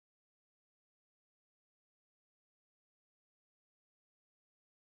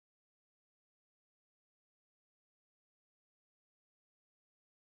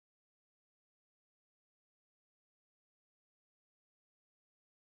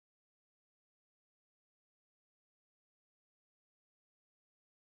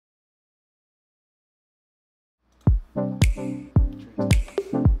You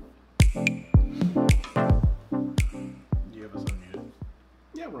have us unmuted?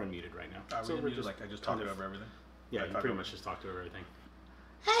 Yeah, we're unmuted right now. So we're just like I just talked over everything. Yeah, you pretty much just talked over everything.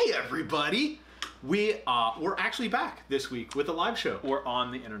 Hey everybody! We're actually back this week with a live show. We're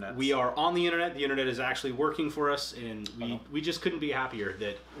on the internet. We are on the internet. The internet is actually working for us, and we just couldn't be happier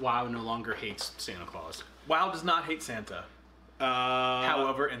that WoW no longer hates Santa Claus. WoW does not hate Santa.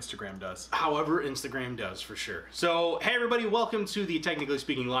 However, Instagram does. However, Instagram does, for sure. So, hey everybody, welcome to the Technically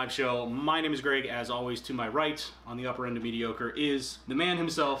Speaking live show. My name is Greg. As always, to my right, on the upper end of mediocre, is the man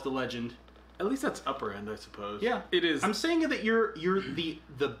himself, the legend. At least that's upper end, I suppose. Yeah, it is. I'm saying that you're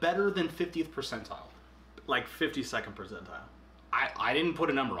the better than 50th percentile. Like 52nd percentile. I didn't put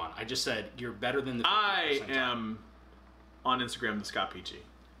a number on. I just said you're better than the 50th percentile. I am on Instagram, the Scott Peachy.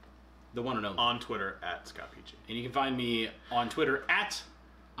 The one and only. On Twitter, at Scott Peachy. And you can find me on Twitter at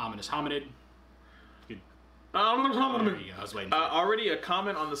Ominous Hominid. I was waiting. Already a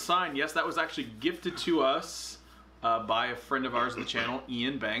comment on the sign. Yes, that was actually gifted to us by a friend of ours on the channel,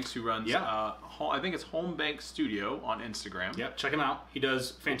 Ian Banks, who runs, I think it's Home Bank Studio on Instagram. Yep, check him out. He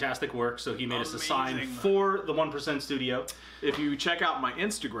does fantastic work, so he made us a sign for the 1% Studio. If you check out my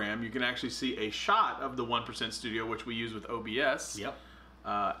Instagram, you can actually see a shot of the 1% Studio, which we use with OBS. Yep.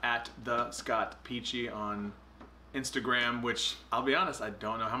 At the Scott Peachy on Instagram, which I'll be honest, I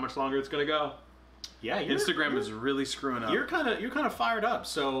don't know how much longer it's gonna go. Yeah, Instagram is really screwing up. You're kind of fired up.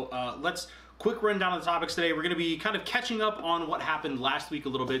 So let's quick rundown of the topics today. We're going to be kind of catching up on what happened last week a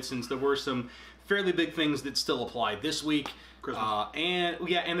little bit, since there were some fairly big things that still apply this week. Christmas.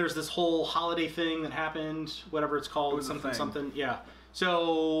 And there's this whole holiday thing that happened, whatever it's called, something. Yeah.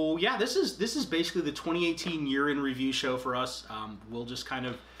 So yeah, this is basically the 2018 year in review show for us. We'll just kind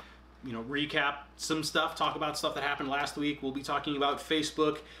of, recap some stuff, talk about stuff that happened last week. We'll be talking about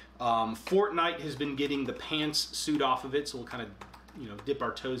Facebook. Fortnite has been getting the pants suit off of it, so we'll kind of, dip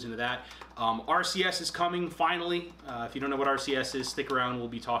our toes into that. RCS is coming finally. If you don't know what RCS is, stick around. We'll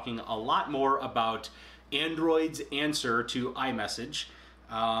be talking a lot more about Android's answer to iMessage.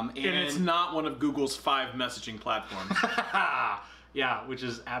 And it's not one of Google's 5 messaging platforms. Yeah, which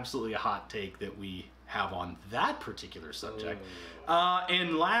is absolutely a hot take that we have on that particular subject.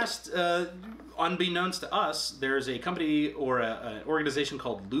 And last, unbeknownst to us, there's a company or an organization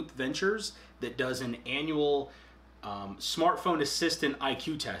called Loop Ventures that does an annual smartphone assistant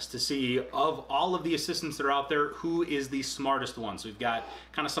IQ test to see, of all of the assistants that are out there, who is the smartest one. So we've got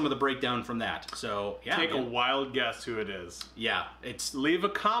kind of some of the breakdown from that. So yeah, take a wild guess who it is. Yeah, leave a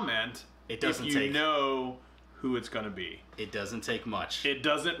comment. It doesn't if you know who it's going to be. It doesn't take much. It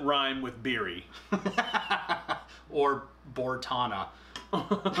doesn't rhyme with Beery. Or Bortana.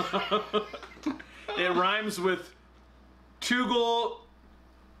 It rhymes with Tugel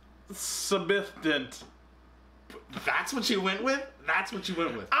Sabithant. That's what you went with? That's what you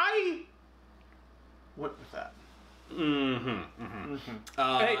went with. I went with that. Hey,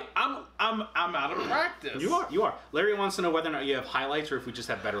 I'm out of practice. You are. Larry wants to know whether or not you have highlights or if we just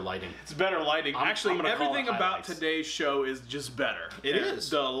have better lighting. It's better lighting. Actually, everything about today's show is just better. It is.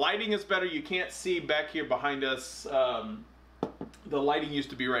 The lighting is better. You can't see back here behind us. The lighting used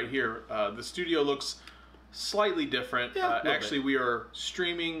to be right here. The studio looks slightly different. Actually, we are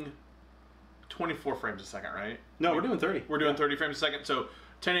streaming 24 frames a second, right? No, we're doing 30. We're doing 30 frames a second. So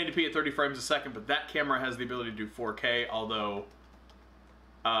 1080p at 30 frames a second, but that camera has the ability to do 4K, although,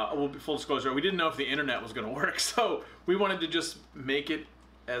 full disclosure, we didn't know if the internet was going to work, so we wanted to just make it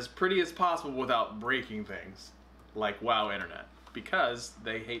as pretty as possible without breaking things, like WoW Internet, because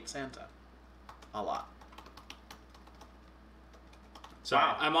they hate Santa a lot. So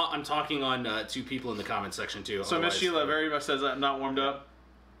wow. I'm talking on 2 people in the comment section, too. So Miss Sheila very much says I'm not warmed up.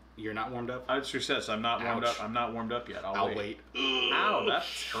 You're not warmed up? It sure says I'm not warmed up. I'm not warmed up yet. I'll wait. Ow,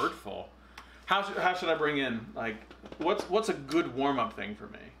 that's hurtful. How should I bring in, like, what's a good warm-up thing for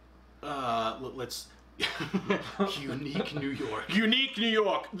me? Let's... Unique New York. Unique New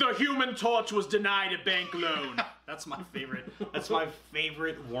York. The Human Torch was denied a bank loan. That's my favorite. That's my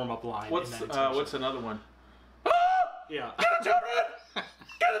favorite warm-up line. What's another one? Yeah. Get the children!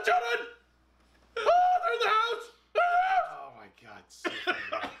 Get the children! They're in the house! Oh my God.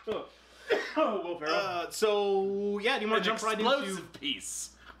 Oh, Will Ferrell. So yeah, do you want to jump right into explosive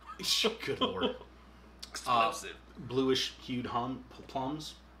piece? Good lord. Explosive. Bluish hued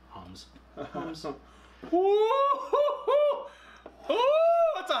plums. That's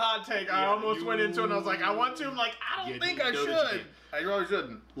a hot take. Yeah, I almost went into it and I was like, I want to. I'm like, I don't think I should. I really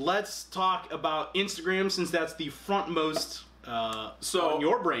shouldn't. Let's talk about Instagram, since that's the frontmost on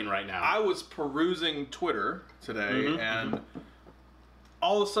your brain right now. I was perusing Twitter today, and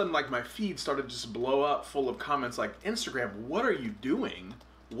all of a sudden, like, my feed started to just blow up full of comments like, Instagram, what are you doing?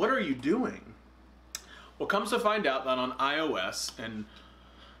 What are you doing? Well, comes to find out that on iOS, and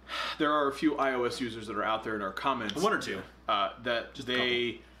there are a few iOS users that are out there in our comments. One or two. That just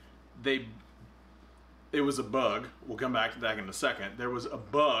it was a bug. We'll come back to that in a second. There was a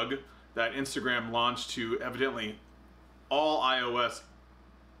bug that Instagram launched to evidently all iOS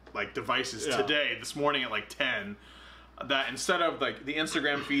like devices today, this morning at like 10, that instead of like the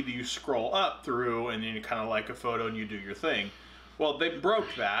Instagram feed that you scroll up through and then you kind of like a photo and you do your thing. Well, they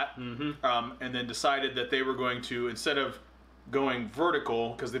broke that and then decided that they were going to, instead of going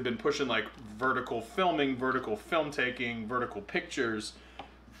vertical, because they've been pushing like vertical filming, vertical film taking, vertical pictures,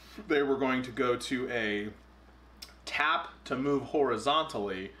 they were going to go to a tap to move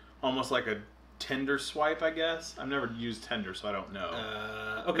horizontally, almost like a Tinder swipe, I guess. I've never used Tinder, so I don't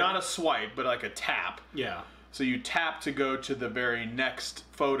know. Okay. Not a swipe, but like a tap. Yeah. So you tap to go to the very next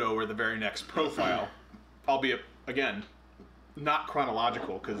photo or the very next profile, albeit, again, not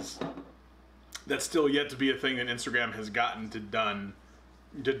chronological, because that's still yet to be a thing that Instagram has gotten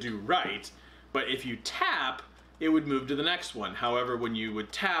to do right. But if you tap, it would move to the next one. However, when you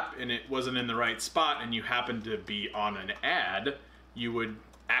would tap and it wasn't in the right spot and you happened to be on an ad, you would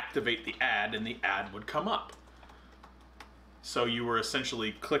activate the ad and the ad would come up. So you were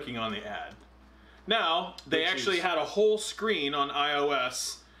essentially clicking on the ad. Now, they actually had a whole screen on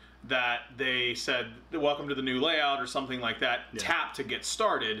iOS that they said, welcome to the new layout or something like that, tap to get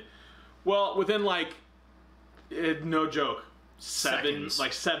started. Well, within like, no joke, 7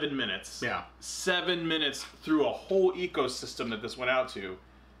 minutes. Yeah. 7 minutes through a whole ecosystem that this went out to,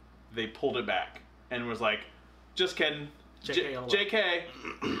 they pulled it back and was like, just kidding. JK.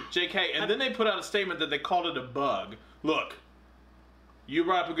 And then they put out a statement that they called it a bug. Look, you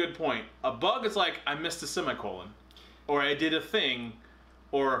brought up a good point. A bug is like, I missed a semicolon. Or I did a thing.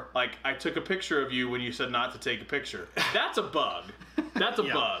 Or like, I took a picture of you when you said not to take a picture. That's a bug. That's a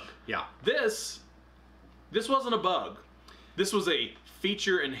bug. Yeah. This wasn't a bug. This was a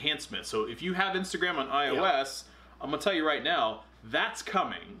feature enhancement. So if you have Instagram on iOS, I'm going to tell you right now, that's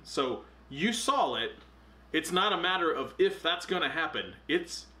coming. So you saw it. It's not a matter of if that's going to happen.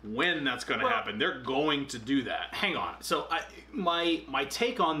 It's when that's going to happen. They're going to do that. Hang on. So my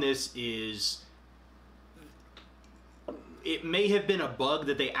take on this is, it may have been a bug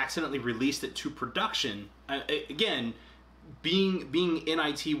that they accidentally released it to production. Again, being in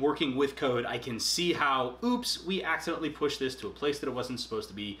IT, working with code, I can see how, oops, we accidentally pushed this to a place that it wasn't supposed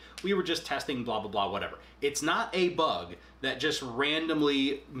to be. We were just testing, blah, blah, blah, whatever. It's not a bug that just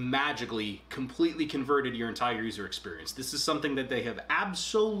randomly, magically, completely converted your entire user experience. This is something that they have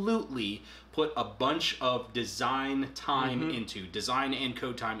absolutely put a bunch of design time into, design and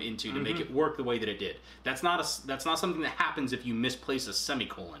code time into, to make it work the way that it did. That's not something that happens if you misplace a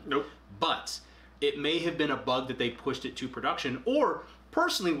semicolon. Nope. But it may have been a bug that they pushed it to production, or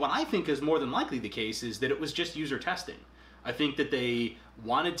personally, what I think is more than likely the case is that it was just user testing. I think that they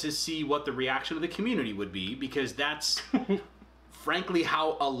wanted to see what the reaction of the community would be, because that's frankly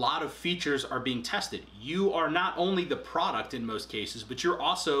how a lot of features are being tested. You are not only the product in most cases, but you're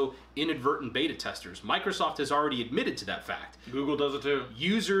also inadvertent beta testers. Microsoft has already admitted to that fact. Google does it too.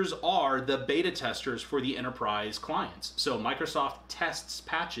 Users are the beta testers for the enterprise clients. So Microsoft tests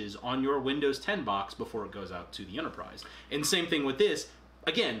patches on your Windows 10 box before it goes out to the enterprise. And same thing with this.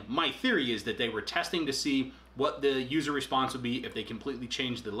 Again, my theory is that they were testing to see what the user response would be if they completely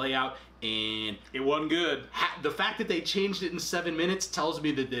changed the layout, and it wasn't good. The fact that they changed it in 7 minutes tells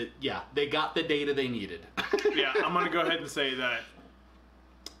me that they got the data they needed. Yeah, I'm going to go ahead and say that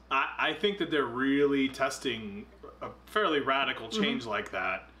I think that they're really testing a fairly radical change like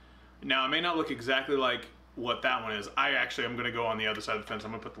that. Now, it may not look exactly like what that one is. I actually am going to go on the other side of the fence.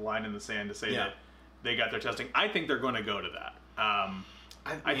 I'm going to put the line in the sand to say that they got their testing. I think they're going to go to that.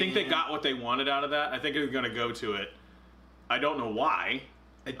 I think they got what they wanted out of that. I think they're going to go to it. I don't know why.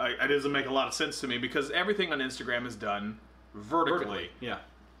 It doesn't make a lot of sense to me, because everything on Instagram is done vertically. Yeah.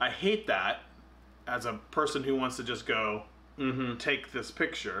 I hate that as a person who wants to just go take this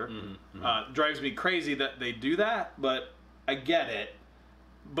picture. Drives me crazy that they do that, but I get it.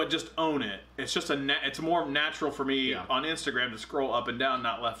 But just own it. It's just it's more natural for me on Instagram to scroll up and down,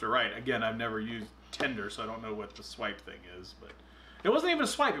 not left or right. Again, I've never used Tinder, so I don't know what the swipe thing is, but it wasn't even a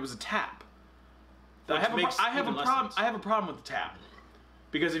swipe, it was a tap. I have a problem with the tap.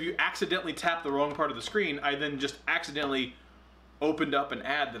 Because if you accidentally tap the wrong part of the screen, I then just accidentally opened up an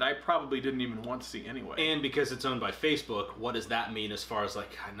ad that I probably didn't even want to see anyway. And because it's owned by Facebook, what does that mean as far as like,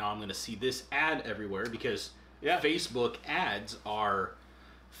 now I'm going to see this ad everywhere? Because Facebook ads are...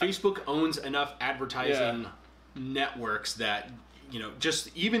 Facebook owns enough advertising networks that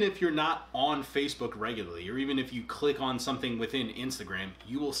just even if you're not on Facebook regularly, or even if you click on something within Instagram,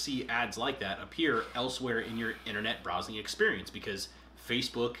 you will see ads like that appear elsewhere in your internet browsing experience, because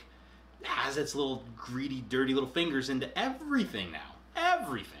Facebook has its little greedy, dirty little fingers into everything now.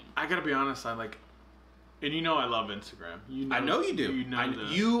 Everything. I gotta be honest, I like, and I love Instagram. I know you do.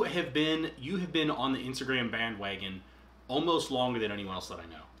 You have been on the Instagram bandwagon almost longer than anyone else that I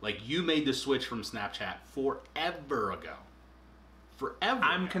know. Like, you made the switch from Snapchat forever ago. Forever.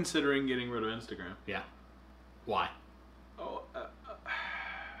 I'm considering getting rid of Instagram. Yeah. Why? Oh,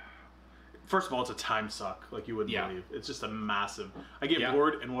 first of all, it's a time suck, like you wouldn't believe. It's just a massive. I get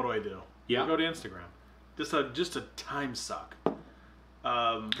bored, and what do? Yeah. I go to Instagram. Just a time suck.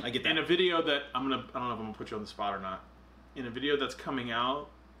 I get that. In a video that I don't know if I'm gonna put you on the spot or not. In a video that's coming out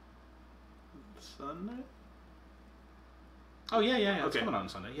Sunday. Oh yeah. It's coming out on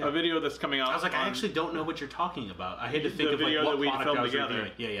Sunday. Yeah. A video that's coming out. I was like, I actually don't know what you're talking about. I had to think of video what that we product filmed I was together.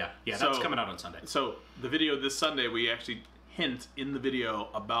 reviewing. Yeah. That's coming out on Sunday. So the video this Sunday, we actually hint in the video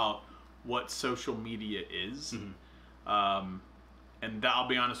about what social media is. Mm-hmm. And I'll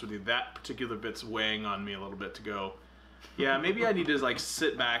be honest with you, that particular bit's weighing on me a little bit to go. Yeah, maybe I need to like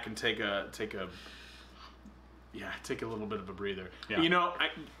sit back and take a little bit of a breather. Yeah.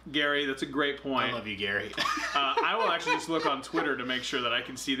 Gary, that's a great point. I love you, Gary. I will actually just look on Twitter to make sure that I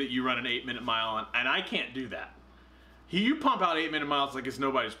can see that you run an 8-minute mile, and I can't do that. You pump out 8-minute miles like it's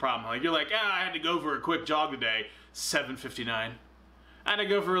nobody's problem. Like, you're like, I had to go for a quick jog today, 7:59. I had to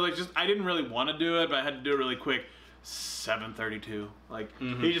go for I didn't really want to do it, but I had to do it really quick, 7:32. Like,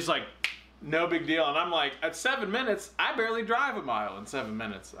 he just like, no big deal. And I'm like, at 7 minutes, I barely drive a mile in 7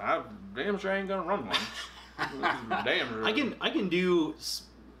 minutes. I damn sure ain't gonna run one. Damn sure. I can do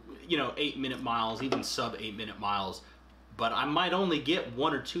 8-minute miles, even sub 8-minute miles, but I might only get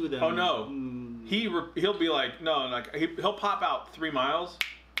 1 or 2 of them. Oh no, he'll be like, no, like he'll pop out 3 miles,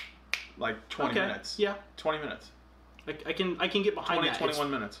 like 20 minutes. Yeah, 20 minutes. I can get behind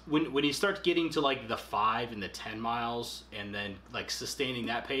 21 minutes. When he starts getting to like the 5 and the 10 miles, and then like sustaining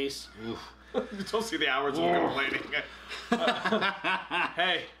that pace. Oof. You don't see the hours of complaining.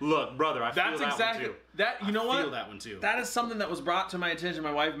 Hey, look, brother, I feel that one too. What? I feel that one too. That is something that was brought to my attention.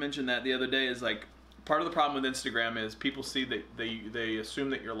 My wife mentioned that the other day. Is like part of the problem with Instagram is people see that they assume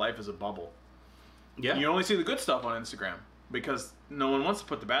that your life is a bubble. Yeah. You only see the good stuff on Instagram because no one wants to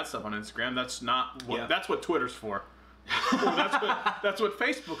put the bad stuff on Instagram. That's not what. Yeah. That's what Twitter's for. That's what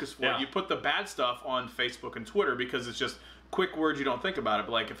Facebook is for. Yeah. You put the bad stuff on Facebook and Twitter because it's just quick words, you don't think about it.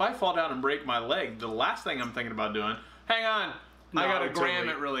 But like, if I fall down and break my leg, the last thing I'm thinking about doing, hang on, I gotta gram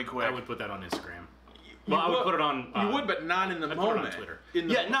it really quick. I would put that on Instagram. Well, I would put it on. You would, but not in the moment. Put it on Twitter.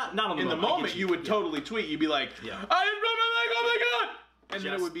 Not on the moment. In the moment, you would totally tweet. You'd be like, I didn't broke my leg. Oh my god! And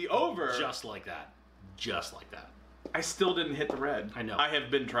then it would be over. Just like that. Just like that. I still didn't hit the red. I know. I have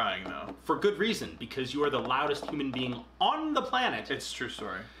been trying though. For good reason, because you are the loudest human being on the planet. It's a true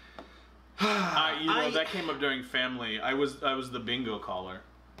story. That came up during family. I was the bingo caller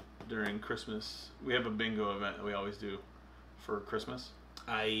during Christmas. We have a bingo event that we always do for Christmas.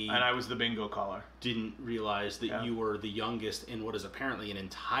 And I was the bingo caller. Didn't realize that you were the youngest in what is apparently an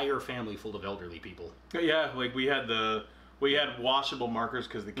entire family full of elderly people. Yeah, like we had washable markers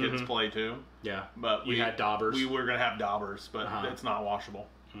because the kids play too. Yeah, but we had daubers. We were gonna have daubers, but it's not washable.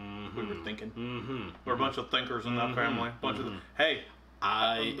 We were thinking. We're a bunch of thinkers in that family. Hey.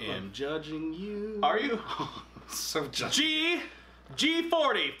 I am judging you. Are you? So judging.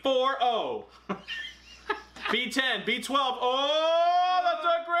 G40, 4-0. B10, B12. Oh, that's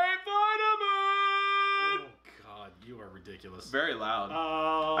a great vitamin. Oh, God, you are ridiculous. Very loud.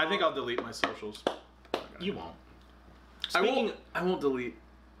 I think I'll delete my socials. You won't. I won't delete.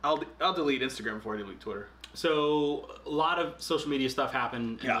 I'll delete Instagram before I delete Twitter. So, a lot of social media stuff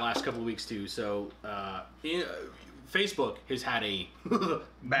happened in the last couple of weeks, too. So, Facebook has had a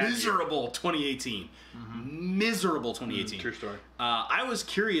miserable 2018. Miserable 2018. True story. I was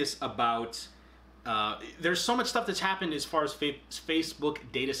curious about... there's so much stuff that's happened as far as Facebook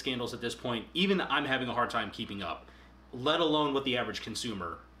data scandals at this point. Even I'm having a hard time keeping up, let alone what the average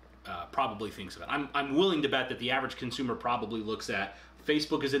consumer probably thinks of it. I'm willing to bet that the average consumer probably looks at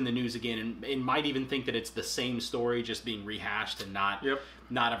Facebook is in the news again and might even think that it's the same story just being rehashed and not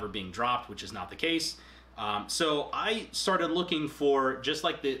ever being dropped, which is not the case. So I started looking for just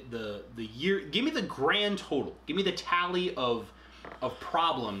like the year. Give me the grand total. Give me the tally of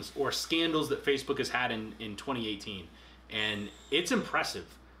problems or scandals that Facebook has had in 2018, and it's impressive.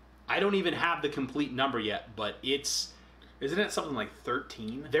 I don't even have the complete number yet, but isn't it something like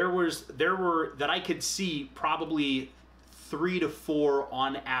 13? There were that I could see probably 3 to 4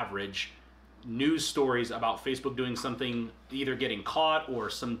 on average news stories about Facebook doing something, either getting caught or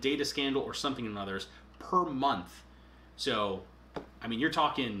some data scandal or something in others per month. So, I mean, you're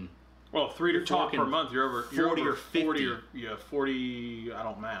talking. Well, 3 to 4 per month. You're over 40 or 50. 40. I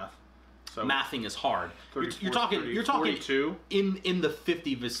don't math. So mathing is hard. 30, you're 40, talking. You're talking 42? in the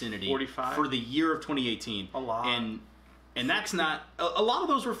 50 vicinity. 45 for the year of 2018. A lot. And that's not a lot of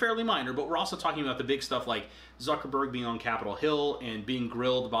those were fairly minor, but we're also talking about the big stuff like Zuckerberg being on Capitol Hill and being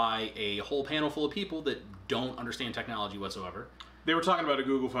grilled by a whole panel full of people that don't understand technology whatsoever. They were talking about a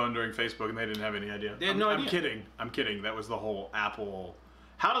Google phone during Facebook, and they didn't have any idea. They had no idea. I'm kidding. That was the whole Apple.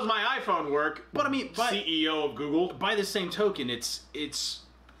 How does my iPhone work? But I mean, CEO of Google. By the same token, it's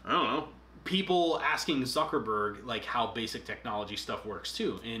I don't know. People asking Zuckerberg like how basic technology stuff works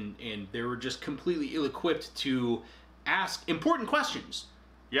too, and they were just completely ill-equipped to ask important questions.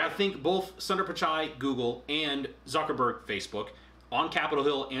 Yeah, I think both Sundar Pichai, Google, and Zuckerberg, Facebook, on Capitol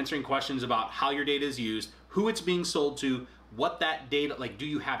Hill answering questions about how your data is used, who it's being sold to, what that data, like, do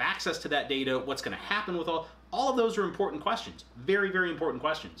you have access to that data, what's going to happen with all of those are important questions. Very, very important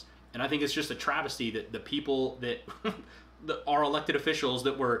questions. And I think it's just a travesty that the people that our elected officials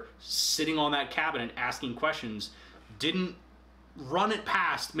that were sitting on that cabinet asking questions didn't run it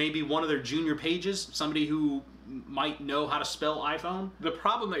past maybe one of their junior pages, somebody who might know how to spell iPhone. The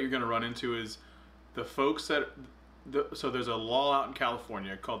problem that you're going to run into is the folks that... So there's a law out in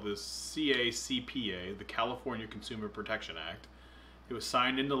California called the CACPA, the California Consumer Protection Act. It was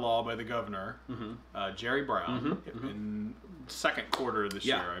signed into law by the governor, Jerry Brown, in second quarter of this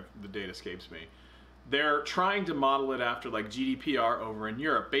year. The date escapes me. They're trying to model it after like GDPR over in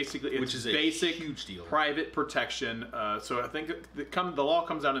Europe. Basically, it's basic huge deal. Private protection. So I think the law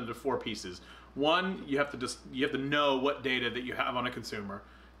comes out into 4 pieces. 1, you have to know what data that you have on a consumer.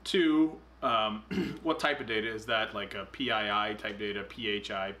 2, what type of data is that? Like a PII type data,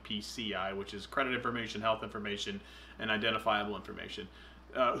 PHI, PCI, which is credit information, health information, and identifiable information.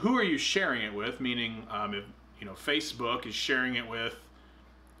 Who are you sharing it with? Meaning, if Facebook is sharing it with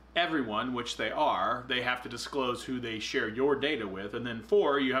everyone, which they are, they have to disclose who they share your data with. And then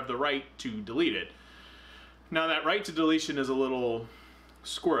 4, you have the right to delete it. Now that right to deletion is a little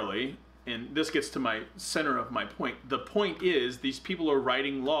squirrely, and this gets to my center of my point. The point is these people are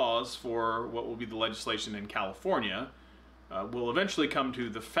writing laws for what will be the legislation in California. Will eventually come to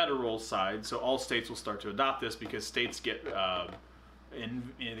the federal side, so all states will start to adopt this because states get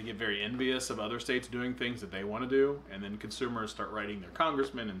they get very envious of other states doing things that they want to do, and then consumers start writing their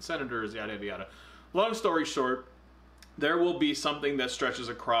congressmen and senators, yada, yada, yada. Long story short, there will be something that stretches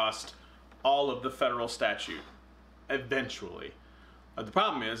across all of the federal statute eventually. The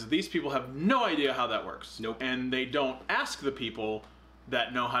problem is these people have no idea how that works. Nope. And they don't ask the people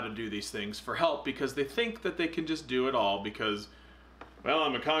that know how to do these things for help because they think that they can just do it all because, well,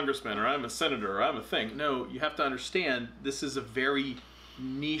 I'm a congressman or I'm a senator or I'm a thing. No, you have to understand this is a very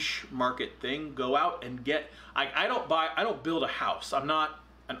niche market thing. Go out and get... I don't build a house. I'm not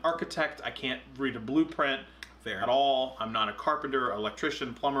an architect. I can't read a blueprint at all. I'm not a carpenter,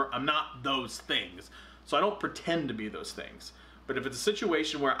 electrician, plumber. I'm not those things. So I don't pretend to be those things. But if it's a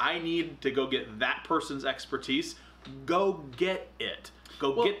situation where I need to go get that person's expertise, go get it.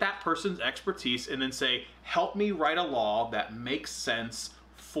 Get that person's expertise and then say, help me write a law that makes sense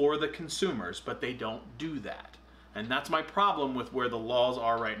for the consumers, but they don't do that. And that's my problem with where the laws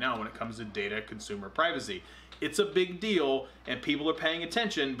are right now when it comes to data consumer privacy. It's a big deal and people are paying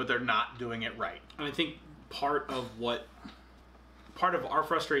attention, but they're not doing it right. And I think part of our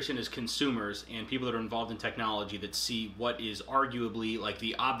frustration as consumers and people that are involved in technology that see what is arguably like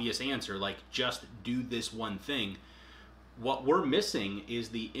the obvious answer, like just do this one thing. What we're missing is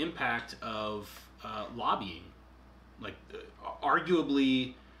the impact of lobbying. Like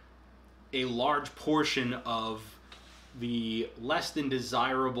arguably a large portion of the less than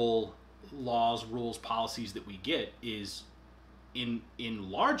desirable laws, rules, policies that we get is in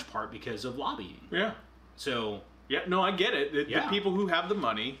large part because of lobbying. Yeah. So... Yeah, no, I get it. The people who have the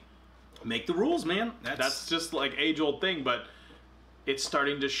money make the rules, man. That's just like age-old thing, but it's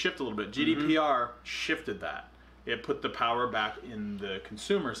starting to shift a little bit. GDPR shifted that. It put the power back in the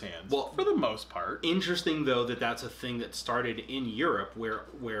consumer's hands, well, for the most part. Interesting, though, that's a thing that started in Europe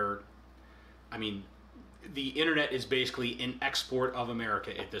where I mean, the internet is basically an export of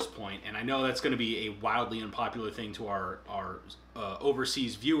America at this point, and I know that's going to be a wildly unpopular thing to our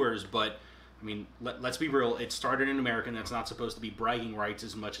overseas viewers, but... I mean, let's be real, it started in America, and that's not supposed to be bragging rights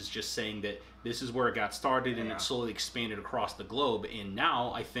as much as just saying that this is where it got started and it slowly expanded across the globe. And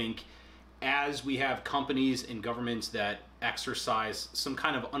now I think as we have companies and governments that exercise some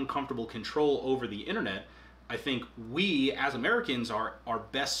kind of uncomfortable control over the internet, I think we as Americans are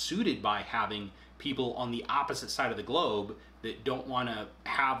best suited by having people on the opposite side of the globe that don't want to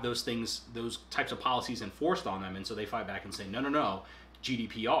have those things, those types of policies enforced on them, and so they fight back and say, no,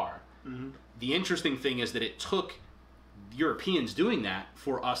 GDPR. Mm-hmm. The interesting thing is that it took Europeans doing that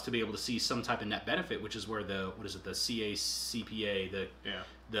for us to be able to see some type of net benefit, which is where the CACPA,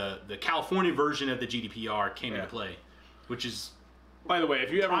 the California version of the GDPR came into play, which is. By the way,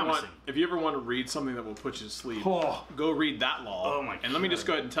 if you ever want to read something that will put you to sleep, go read that law. Oh my God. And let me just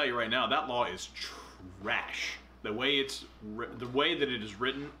go ahead and tell you right now, that law is trash. The way that it is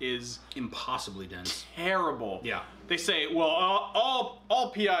written is impossibly dense, terrible. Yeah. They say, well,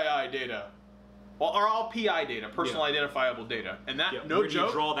 all PII data, or all PI data, personal identifiable data, and that no where joke. Do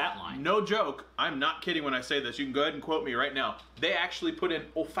you draw that line? No joke. I'm not kidding when I say this. You can go ahead and quote me right now. They actually put in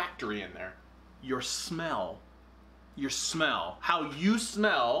olfactory in there. Your smell, how you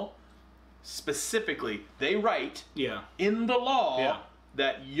smell, specifically. They write in the law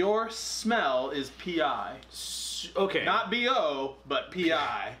that your smell is PI. Okay. Not BO, but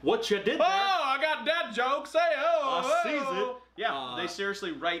PI. What you did there? Oh, I got that joke. Say oh. I sees it. Yeah, they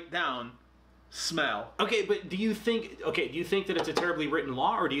seriously write down smell. Okay, but do you think that it's a terribly written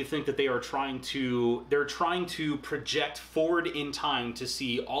law, or do you think that they're trying to project forward in time to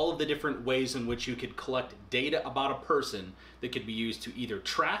see all of the different ways in which you could collect data about a person that could be used to either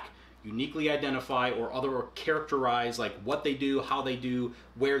track, uniquely identify, or characterize like what they do, how they do,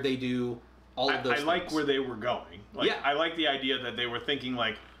 where they do, all of those things. I like where they were going. I like the idea that they were thinking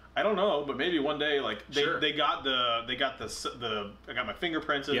like, I don't know, but maybe one day, like they got I got my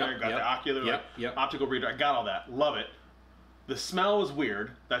fingerprints in there, got the ocular, optical reader. I got all that. Love it. The smell is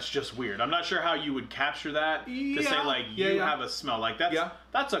weird. That's just weird. I'm not sure how you would capture that to say like you have a smell like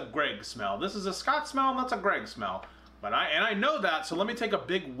that's a Greg smell. This is a Scott smell, and that's a Greg smell. But I know that, so let me take a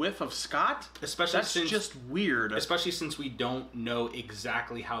big whiff of Scott. That's just weird. Especially since we don't know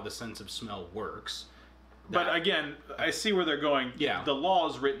exactly how the sense of smell works. But again, I see where they're going. Yeah. The law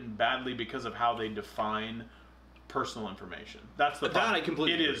is written badly because of how they define personal information. That's the problem. That I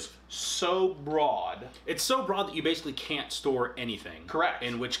completely agree. It is so broad. It's so broad that you basically can't store anything. Correct.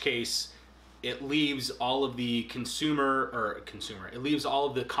 In which case, it leaves all of the it leaves all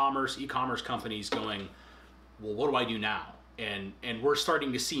of the e-commerce companies going, well, what do I do now? And we're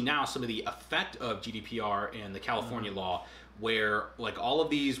starting to see now some of the effect of GDPR and the California law, where like all of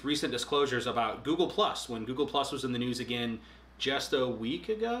these recent disclosures about Google Plus, when Google Plus was in the news again just a week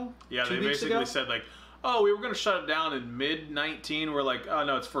ago. Yeah, they basically said like, oh, we were going to shut it down in mid-19. We're like, oh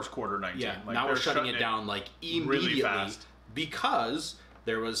no, it's first quarter 19. Yeah, like, now we're shutting it down like immediately really fast because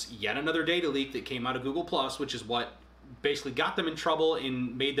there was yet another data leak that came out of Google Plus, which is what basically got them in trouble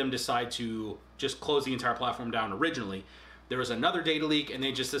and made them decide to just close the entire platform down originally. There was another data leak, and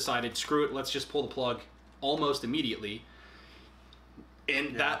they just decided, screw it, let's just pull the plug almost immediately.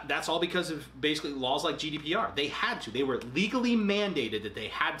 And that's all because of basically laws like GDPR. They had to. They were legally mandated that they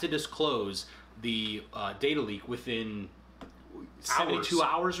had to disclose the data leak within 72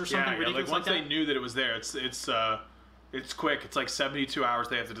 hours or something ridiculous like once they knew that it was there, it's quick. It's like 72 hours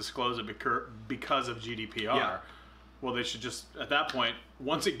they have to disclose it because of GDPR. Yeah. Well, they should just, at that point,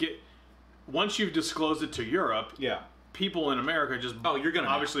 once you've disclosed it to Europe, people in America just you're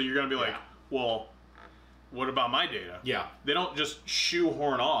gonna be like, well, what about my data? Yeah. They don't just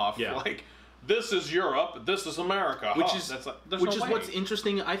shoehorn off like, this is Europe, this is America. Which is what's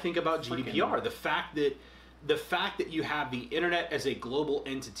interesting, I think, about GDPR. The fact that you have the internet as a global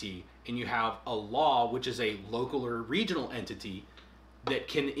entity and you have a law which is a local or regional entity that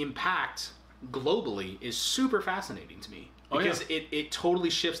can impact globally is super fascinating to me. Because it totally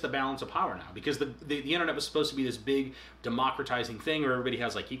shifts the balance of power now. Because the internet was supposed to be this big democratizing thing where everybody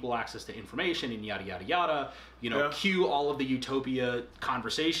has like equal access to information and yada yada yada. Cue all of the utopia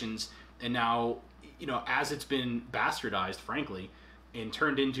conversations, and now as it's been bastardized, frankly, and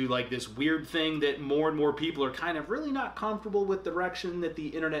turned into like this weird thing that more and more people are kind of really not comfortable with the direction that the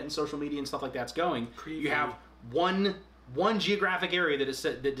internet and social media and stuff like that's going. You have one geographic area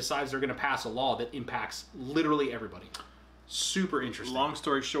that decides they're going to pass a law that impacts literally everybody. Super interesting. Long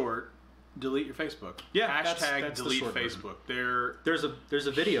story short, delete your Facebook. Yeah, hashtag delete Facebook. There's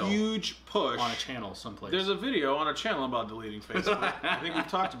a video. Huge push on a channel someplace. There's a video on a channel about deleting Facebook. I think we've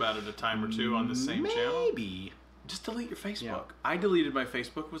talked about it a time or two on the same channel. Maybe. Just delete your Facebook. Yeah. I deleted my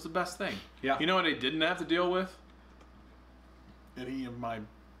Facebook. It was the best thing. Yeah. You know what I didn't have to deal with? Any of my,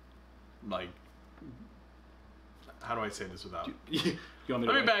 like, how do I say this without? Let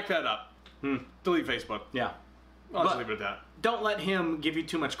me back that up. Delete Facebook. Yeah. I'll just leave it at that. Don't let him give you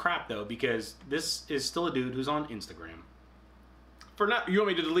too much crap, though, because this is still a dude who's on Instagram. For now, you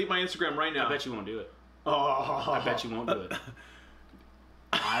want me to delete my Instagram right now? I bet you won't do it. Oh, I bet you won't do it.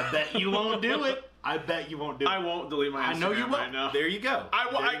 I bet you won't do it. I bet you won't do it. I won't delete my Instagram I know you won't. right now. There you go.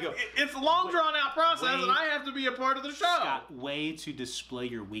 There you go. It's a long, drawn-out process, Way- and I have to be a part of the show. Scott, way to display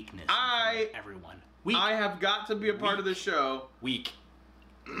your weakness in front of everyone. Weak. I have got to be a part of the show. Weak.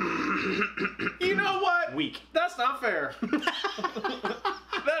 You know what? Weak. That's not fair.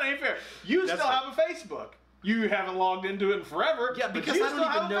 That ain't fair. You That's still fair. have a Facebook. You haven't logged into it in forever. Yeah, but because you I still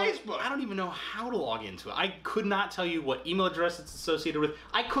don't have even a know. Facebook. I don't even know how to log into it. I could not tell you what email address it's associated with.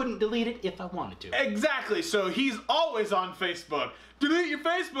 I couldn't delete it if I wanted to. Exactly. So he's always on Facebook. Delete your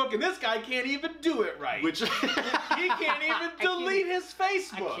Facebook, and this guy can't even do it right. Which he can't even delete his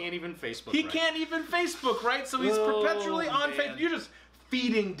Facebook. I can't even Facebook. He right. can't even Facebook, right? So he's perpetually on man. Facebook. You're just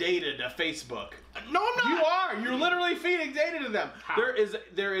feeding data to Facebook. No, I'm not. You are. You're literally feeding data to them. How?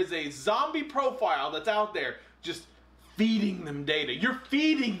 There is a zombie profile that's out there just feeding them data. You're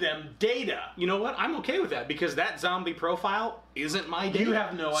feeding them data. You know what? I'm okay with that because that zombie profile isn't my data. You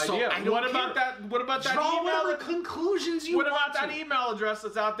have no So idea. I don't What care. about that? What about that Draw email? whatever conclusions you What want about that to. email address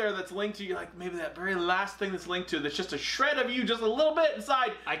that's out there that's linked to you? Like maybe that very last thing that's linked to that's just a shred of you, just a little bit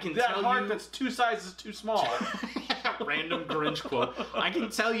inside. I can that tell heart you- that's 2 sizes too small. Random Grinch quote. I can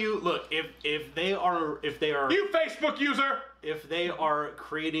tell you. Look, if they are You Facebook user. if they are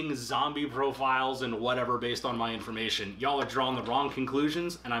creating zombie profiles and whatever based on my information, y'all are drawing the wrong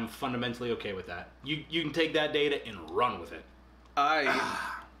conclusions, and I'm fundamentally okay with that. You can take that data and run with it.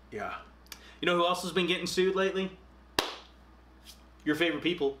 Yeah. You know who else has been getting sued lately? Your favorite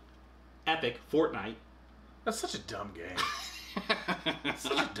people, Epic, Fortnite. That's such a dumb game.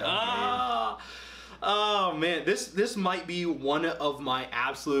 Such a dumb game. Oh man, this might be one of my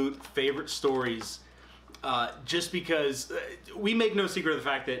absolute favorite stories. Just because we make no secret of the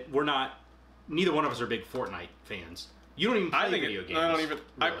fact that neither one of us are big Fortnite fans. You don't even play video games. I don't even.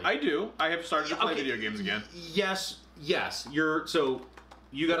 really. I do. I have started to play Okay. video games again. Yes.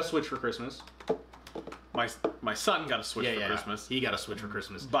 You got a Switch for Christmas. My son got a Switch for Christmas. He got a Switch for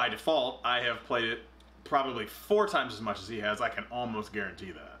Christmas. By default, I have played it probably 4 times as much as he has. I can almost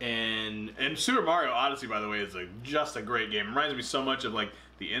guarantee that. And Super Mario Odyssey, by the way, is just a great game. It reminds me so much of like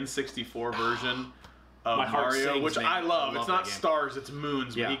the N64 version of My heart Mario, sings, which man. I love. I love It's not that game. stars, it's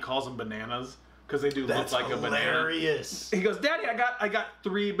moons. Yeah. But he calls them bananas because they do look like a banana. hilarious. He goes, "Daddy, I got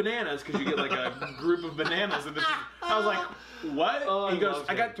 3 bananas," because you get like a group of bananas, and I was like, "What?" Oh, he I goes, love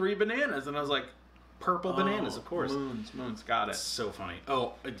 "I him. got 3 bananas," and I was like, Purple bananas, of course. Moons, got it. So funny.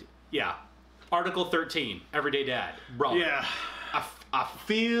 Oh, yeah. Article 13, Everyday Dad. Bro. Yeah. I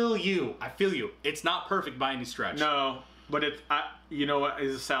feel you. I feel you. It's not perfect by any stretch. No, but you know what?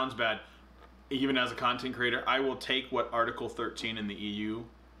 It sounds bad. Even as a content creator, I will take what Article 13 in the EU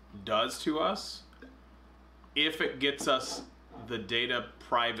does to us if it gets us the data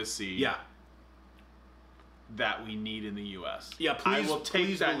privacy Yeah. that we need in the US. Yeah, please- I will take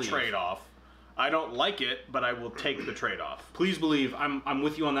please that believe. trade-off. I don't like it, but I will take the trade-off. Please believe I'm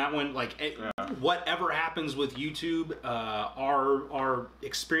with you on that one. Like whatever happens with YouTube, our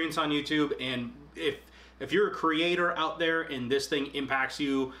experience on YouTube, and if you're a creator out there and this thing impacts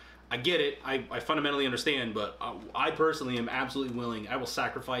you, I get it. I fundamentally understand, but I personally am absolutely willing. I will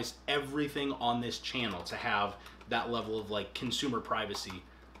sacrifice everything on this channel to have that level of like consumer privacy.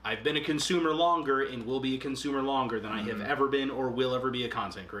 I've been a consumer longer and will be a consumer longer than I have ever been or will ever be a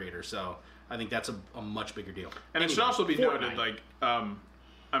content creator. So I think that's a much bigger deal. And it should Anyway, also be Fortnite. noted, like,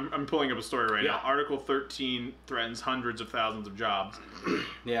 I'm pulling up a story right Yeah. now. Article 13 threatens hundreds of thousands of jobs.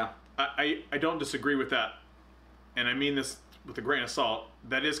 Yeah. I don't disagree with that, and I mean this with a grain of salt.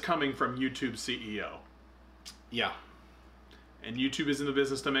 That is coming from YouTube's CEO. Yeah. And YouTube is in the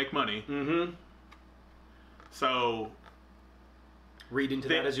business to make money. Mm-hmm. So Read into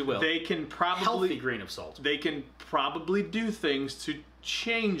that as you will. They can Healthy probably grain of salt. they can probably do things to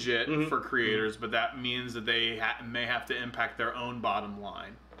change it for creators, but that means that they may have to impact their own bottom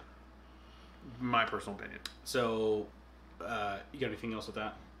line. My personal opinion. So, you got anything else with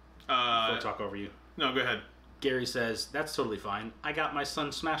that? Before I talk over you. No, go ahead. Gary says, that's totally fine. I got my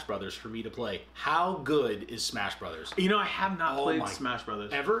son Smash Brothers for me to play. How good is Smash Brothers? You know, I have not Oh played my- Smash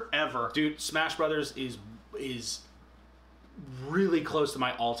Brothers. Ever? Ever. Dude, Smash Brothers is really close to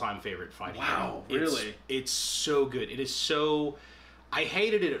my all-time favorite fighting Wow, game. really? It's so good. It is so... I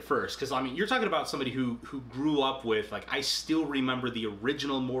hated it at first, because, I mean, you're talking about somebody who grew up with, like, I still remember the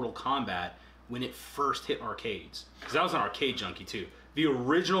original Mortal Kombat when it first hit arcades. Because I was an arcade junkie, too. The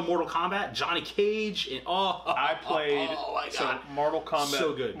original Mortal Kombat, Johnny Cage, and I played oh my God. Mortal Kombat.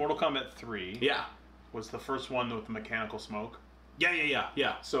 So good. Mortal Kombat 3 Yeah. was the first one with the mechanical smoke.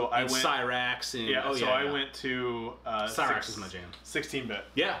 Yeah. So I went Cyrax and I went to Cyrax is my jam. 16-bit.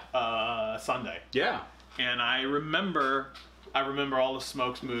 Yeah. Sunday. Yeah. And I remember all the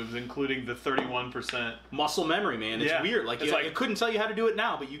Smokes moves, including the 31%. Muscle memory, man. It's weird. Like, it's it couldn't tell you how to do it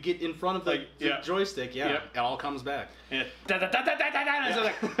now, but you get in front of the joystick, it all comes back. Yeah. It's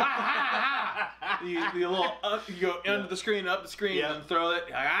like, the little you go under the screen, up the screen, and throw it.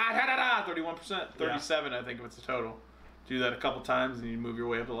 31%, 37, I think it's the total. Do that a couple times, and you move your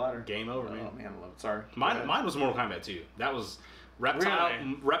way up the ladder. Game over, man. Oh man, I love it. Sorry. Mine was Mortal Kombat 2. That was Reptile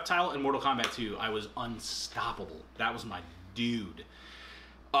and Mortal Kombat 2. I was unstoppable. That was my dude.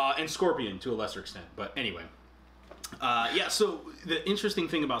 And Scorpion to a lesser extent, but anyway. So the interesting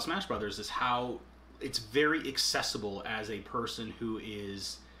thing about Smash Brothers is how it's very accessible as a person who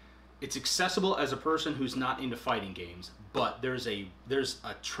is... It's accessible as a person who's not into fighting games, but there's a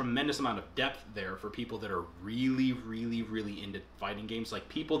tremendous amount of depth there for people that are really, really, really into fighting games. Like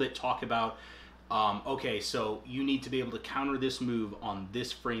people that talk about, okay, so you need to be able to counter this move on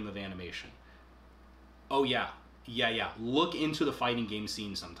this frame of animation. Oh yeah. Look into the fighting game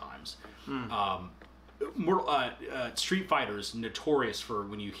scene sometimes. Street Fighter is notorious for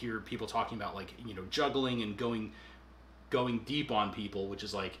when you hear people talking about juggling and going deep on people, which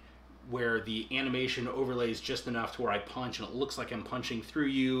is like where the animation overlays just enough to where I punch and it looks like I'm punching through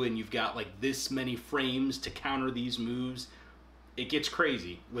you, and you've got like this many frames to counter these moves. It gets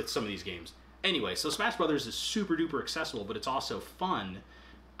crazy with some of these games. Anyway, so Smash Brothers is super duper accessible, but it's also fun.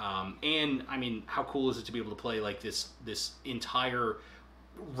 And I mean, how cool is it to be able to play like this entire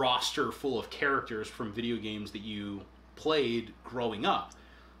roster full of characters from video games that you played growing up?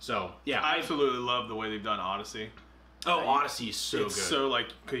 So yeah, I absolutely love the way they've done Odyssey. Oh, Odyssey is so good. So like,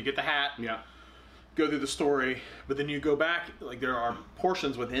 could you get the hat? Yeah. Go through the story, but then you go back. Like there are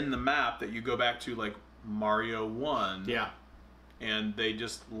portions within the map that you go back to, like Mario 1. Yeah. And they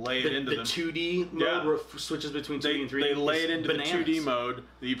just lay it into the 2D mode where it switches between 2D and 3D. They lay it into the 2D mode.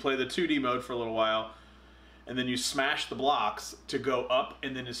 You play the 2D mode for a little while, and then you smash the blocks to go up,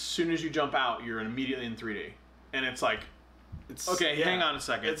 and then as soon as you jump out, you're immediately in 3D. And it's like, hang on a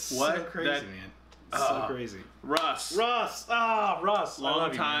second. It's so crazy, man. So crazy. Russ. Russ.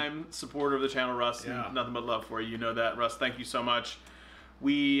 Long time supporter of the channel, Russ. Yeah. Nothing but love for you. You know that, Russ. Thank you so much.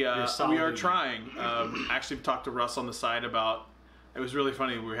 We are trying. Actually talked to Russ on the side about. It was really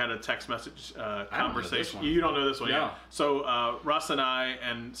funny. We had a text message conversation. You don't know this one, yeah. So Russ and I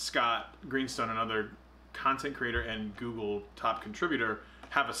and Scott Greenstone, another content creator and Google top contributor,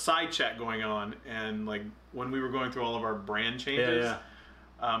 have a side chat going on. And like when we were going through all of our brand changes,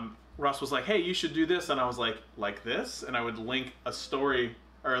 Russ was like, "Hey, you should do this," and I was like this, and I would link a story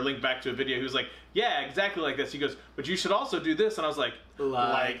or a link back to a video. He was like, "Yeah, exactly like this." He goes, "But you should also do this," and I was like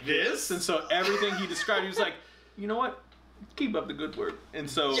this. And so everything he described, he was like, "You know what? Keep up the good work." And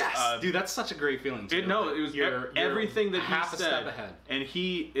so, dude, that's such a great feeling too. It was everything that half he a said. step ahead. And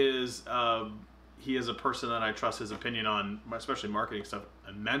he is a person that I trust his opinion on, especially marketing stuff,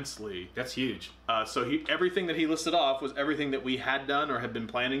 immensely. That's huge. So everything that he listed off was everything that we had done or had been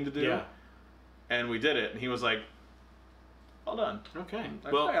planning to do. Yeah. And we did it. And he was like, "Well done." Okay.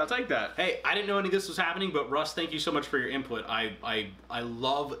 Well, I'll take that. Hey, I didn't know any of this was happening, but Russ, thank you so much for your input. I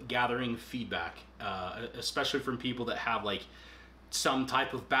love gathering feedback, especially from people that have like some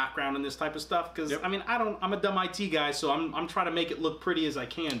type of background in this type of stuff. Because I mean, I'm a dumb IT guy, so I'm trying to make it look pretty as I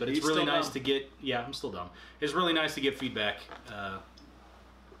can. But it's really nice to get. Yeah, I'm still dumb. It's really nice to get feedback,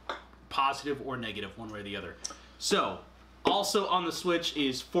 positive or negative, one way or the other. So. Also on the Switch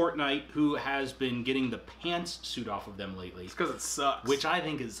is Fortnite, who has been getting the pantsuit off of them lately. It's because it sucks. Which I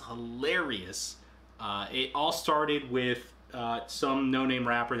think is hilarious. It all started with some no-name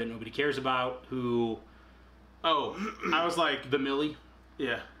rapper that nobody cares about, who... Oh, I was like... The Millie?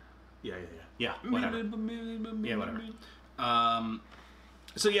 Yeah, whatever. Yeah, whatever.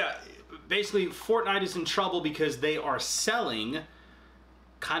 So yeah, basically Fortnite is in trouble because they are selling...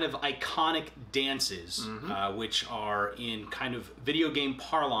 kind of iconic dances, which are in kind of video game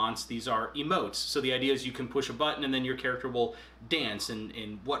parlance. These are emotes. So the idea is you can push a button and then your character will dance.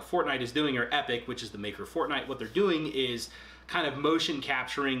 And what Fortnite is doing, or Epic, which is the maker of Fortnite, what they're doing is kind of motion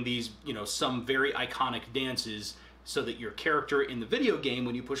capturing these, some very iconic dances so that your character in the video game,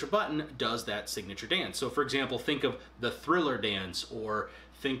 when you push a button, does that signature dance. So for example, think of the Thriller dance, or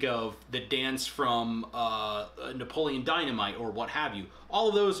think of the dance from Napoleon Dynamite, or what have you. All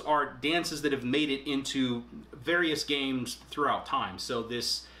of those are dances that have made it into various games throughout time. So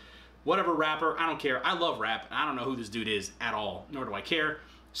this, whatever rapper, I don't care. I love rap. I don't know who this dude is at all, nor do I care.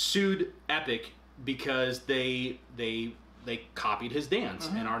 Sued Epic because they copied his dance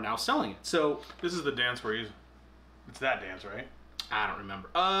and are now selling it. So this is the dance where it's that dance, right? I don't remember.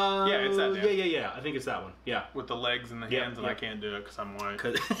 Yeah, it's that dance. Yeah. I think it's that one. Yeah. With the legs and the hands, and I can't do it because I'm white.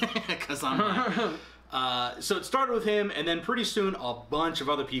 Because I'm white. So it started with him, and then pretty soon a bunch of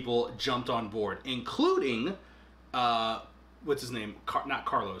other people jumped on board, including, what's his name? Not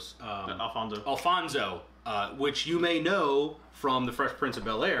Carlos. Alfonso. Alfonso, which you may know from The Fresh Prince of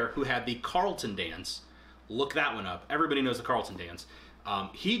Bel-Air, who had the Carlton dance. Look that one up. Everybody knows the Carlton dance.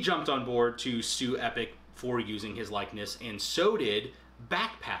 He jumped on board to sue Epic for using his likeness, and so did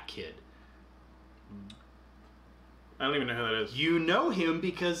Backpack Kid. I don't even know who that is. You know him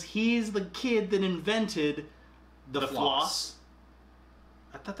because he's the kid that invented the floss.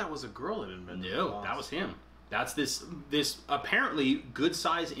 I thought that was a girl that invented the No, floss. that was him. That's this apparently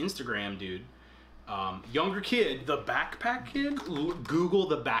good-sized Instagram dude. Younger kid. The Backpack Kid? Google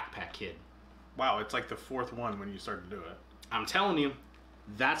the Backpack Kid. Wow, it's like the fourth one when you start to do it. I'm telling you,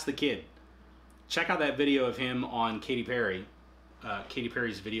 that's the kid. Check out that video of him on Katy Perry. Katy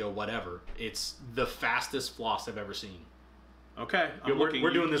Perry's video, whatever. It's the fastest floss I've ever seen. Okay,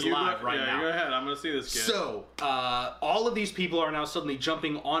 we're doing this live right now. Go ahead. I'm going to see this kid. So, all of these people are now suddenly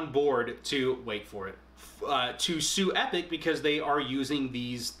jumping on board to, wait for it, to sue Epic because they are using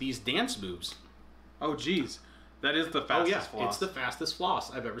these dance moves. Oh, geez. That is the fastest floss. It's the fastest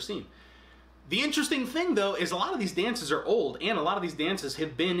floss I've ever seen. The interesting thing, though, is a lot of these dances are old, and a lot of these dances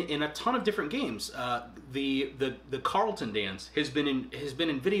have been in a ton of different games. The Carlton dance has been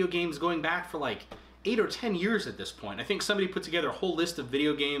in video games going back for like 8 or 10 years at this point. I think somebody put together a whole list of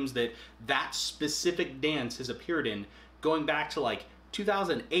video games that specific dance has appeared in, going back to like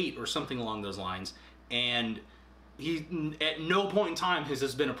 2008 or something along those lines. And he at no point in time has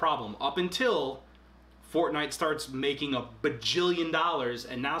this been a problem up until Fortnite starts making a bajillion dollars,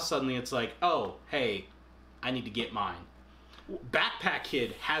 and now suddenly it's like, oh, hey, I need to get mine. Backpack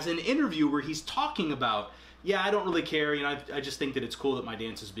Kid has an interview where he's talking about, yeah, I don't really care, you know, I just think that it's cool that my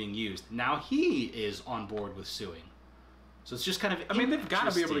dance is being used. Now he is on board with suing. So it's just kind of, I mean, they've got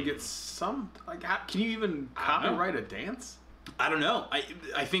to be able to get some, like, can you even copyright a dance? I don't know.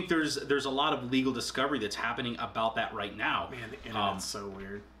 I think there's a lot of legal discovery that's happening about that right now. Man, the internet's so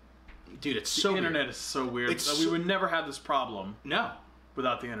weird. Dude, it's so weird. The internet is so weird. We would never have this problem. No.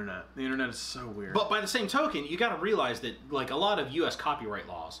 Without the internet. The internet is so weird. But by the same token, you got to realize that like a lot of U.S. copyright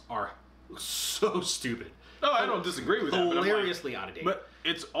laws are so stupid. Oh, I don't disagree with that. Hilariously out of date. But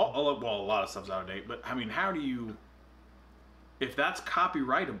it's all, well, a lot of stuff's out of date. But I mean, how do you, if that's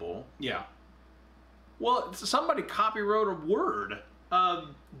copyrightable? Yeah. Well, somebody copywrote a word.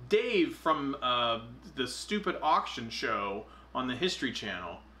 Dave from the stupid auction show on the History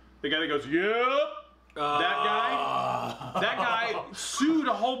Channel. The guy that goes, yep. That guy sued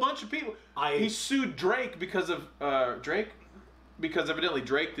a whole bunch of people. He sued Drake because of because evidently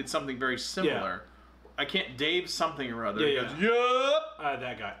Drake did something very similar. I can't, Dave something or other. He goes, yep.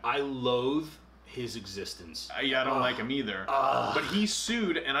 That guy. I loathe his existence. I don't like him either. But he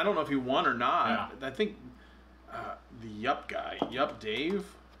sued, and I don't know if he won or not. I think the Yup guy, Yup Dave.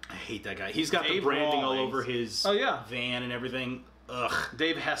 I hate that guy. He's got the branding all over his van and everything. Ugh.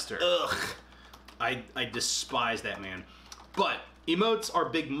 Dave Hester. Ugh. I despise that man. But emotes are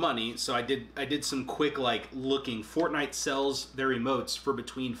big money, so I did some quick like looking. Fortnite sells their emotes for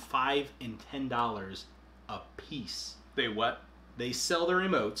between $5 and $10 a piece. They what? They sell their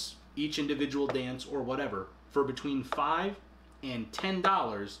emotes, each individual dance or whatever, for between $5 and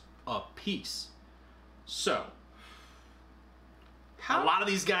 $10 a piece. So a lot of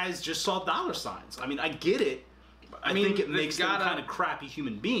these guys just saw dollar signs. I mean, I get it. I think it makes them kind of crappy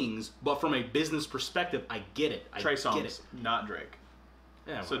human beings, but from a business perspective, I get it. Trey Songz, not Drake.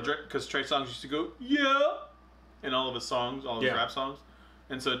 Yeah, so because Trey Songz used to go, yeah, in all of his songs, all of his rap songs.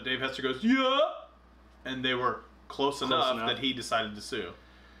 And so Dave Hester goes, yeah, and they were close enough that he decided to sue.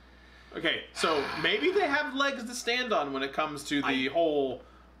 Okay, so maybe they have legs to stand on when it comes to the whole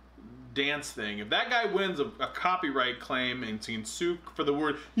dance thing. If that guy wins a copyright claim and can sue for the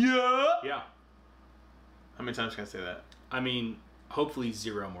word, yeah. How many times can I say that? I mean, hopefully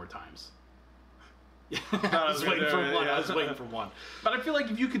 0 more times. I was waiting for one. But I feel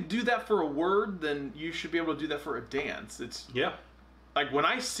like if you could do that for a word, then you should be able to do that for a dance. It's like when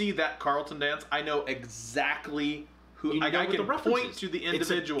I see that Carlton dance, I know exactly who. I can point to the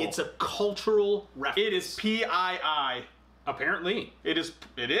individual. It's a cultural reference. It is PII. Apparently, it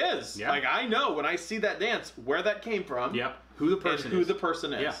is. Yeah. Like I know when I see that dance where that came from. Yep. Who the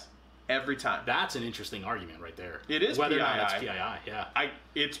person is. Yeah. Every time. That's an interesting argument right there. It is whether PII. or not it's PII. Yeah.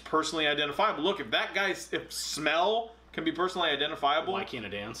 It's personally identifiable. Look, if smell can be personally identifiable, why can't a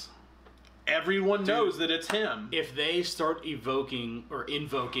dance? Everyone knows that it's him. If they start invoking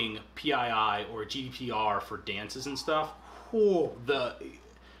PII or GDPR for dances and stuff,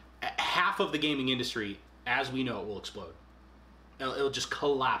 half of the gaming industry, as we know it, will explode. It'll just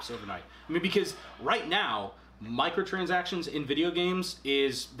collapse overnight. I mean, because right now, microtransactions in video games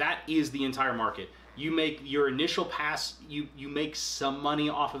is the entire market. You make your initial pass, you make some money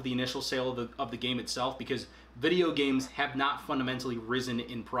off of the initial sale of the game itself, because video games have not fundamentally risen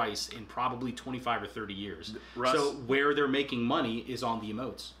in price in probably 25 or 30 years. Russ, so where they're making money is on the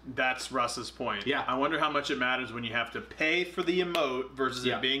emotes. That's Russ's point. Yeah. I wonder how much it matters when you have to pay for the emote versus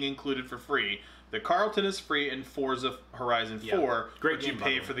it being included for free. The Carlton is free in Forza Horizon 4, Great but game, you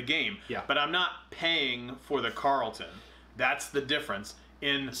pay for the game. Yeah. But I'm not paying for the Carlton. That's the difference.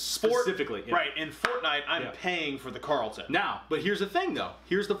 Specifically, right, in Fortnite, I'm paying for the Carlton. Now, but here's the thing, though.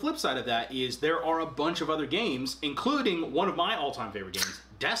 Here's the flip side of that, is there are a bunch of other games, including one of my all-time favorite games,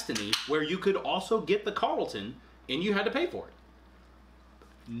 Destiny, where you could also get the Carlton, and you had to pay for it.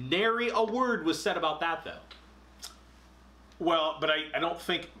 Nary a word was said about that, though. Well, but I don't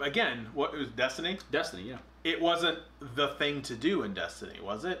think, again, what was Destiny? Destiny, yeah. It wasn't the thing to do in Destiny,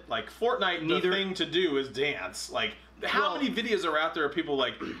 was it? Like, Fortnite, the thing to do is dance. Like, how many videos are out there of people,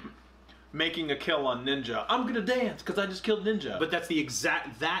 like, making a kill on Ninja? I'm gonna dance because I just killed Ninja. But that's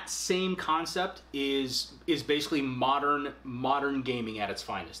that same concept is basically modern gaming at its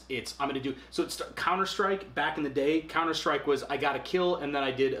finest. It's Counter-Strike back in the day. Counter-Strike was I got a kill and then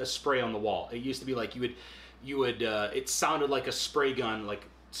I did a spray on the wall. It used to be like you would it sounded like a spray gun, like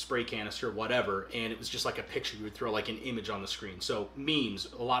spray canister, whatever, and it was just like a picture. You would throw like an image on the screen. So memes,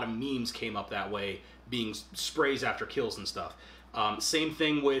 a lot of memes came up that way, being sprays after kills and stuff. Same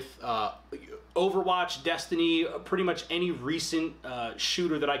thing with Overwatch, Destiny, pretty much any recent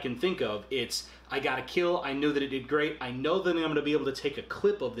shooter that I can think of. It's, I got a kill, I know that it did great, I know that I'm going to be able to take a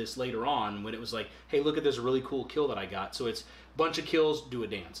clip of this later on when it was like, hey, look at this really cool kill that I got. So it's bunch of kills, do a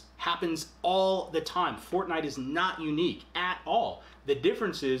dance. Happens all the time. Fortnite is not unique at all. The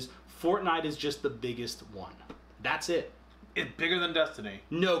difference is Fortnite is just the biggest one. That's it. It's bigger than Destiny.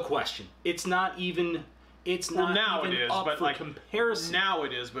 No question. It's not even... It's not now even it is, up but for like comparison. Now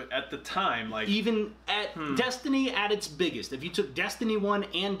it is, but at the time, like even at Destiny at its biggest, if you took Destiny 1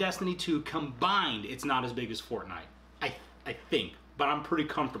 and Destiny 2 combined, it's not as big as Fortnite. I think, but I'm pretty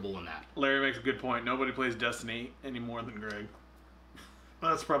comfortable in that. Larry makes a good point. Nobody plays Destiny any more than Greg.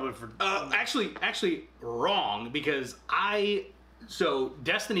 That's probably for actually wrong, because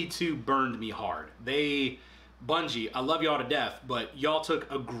Destiny 2 burned me hard. Bungie, I love y'all to death, but y'all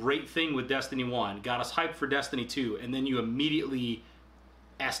took a great thing with Destiny 1, got us hyped for Destiny 2, and then you immediately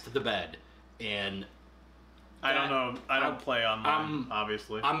essed the bed. And I don't know. I don't play online,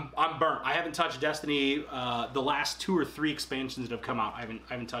 obviously. I'm burnt. I haven't touched Destiny. The last 2 or 3 expansions that have come out, I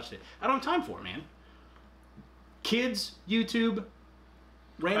haven't touched it. I don't have time for it, man. Kids, YouTube,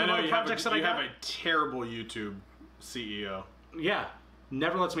 random other projects that I got. You have a terrible YouTube CEO. Yeah,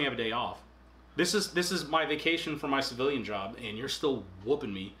 never lets me have a day off. This is my vacation from my civilian job, and you're still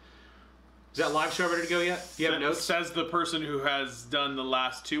whooping me. Is that live show ready to go yet? Do you have notes? Says the person who has done the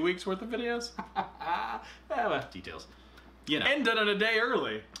last 2 weeks worth of videos. Details. You know. And done it a day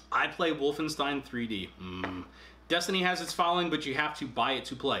early. I play Wolfenstein 3D. Destiny has its following, but you have to buy it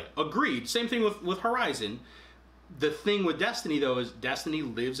to play. Agreed. Same thing with Horizon. The thing with Destiny, though, is Destiny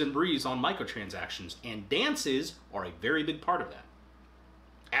lives and breathes on microtransactions, and dances are a very big part of that.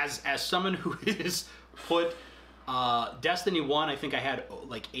 As someone who is put Destiny 1, I think I had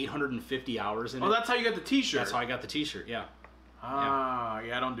like 850 hours in it. Oh, that's how you got the t-shirt. That's how I got the t-shirt, yeah. Yeah,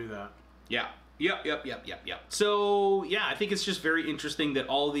 I don't do that. Yeah. Yep. So, yeah, I think it's just very interesting that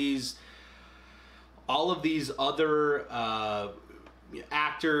all of these other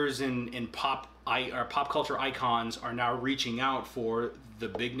actors and pop culture icons are now reaching out for the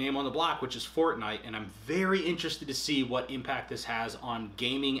big name on the block, which is Fortnite, and I'm very interested to see what impact this has on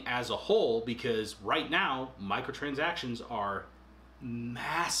gaming as a whole, because right now microtransactions are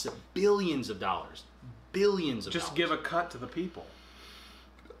massive, billions of dollars. Just give a cut to the people.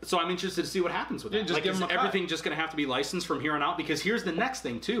 So I'm interested to see what happens with that. Just give them a everything cut. Just going to have to be licensed from here on out? Because here's the next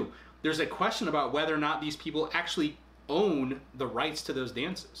thing too. There's a question about whether or not these people actually own the rights to those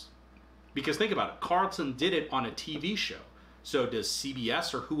dances. Because think about it, Carlton did it on a TV show. So does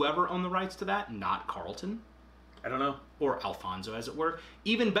CBS or whoever own the rights to that? Not Carlton? I don't know. Or Alfonso, as it were.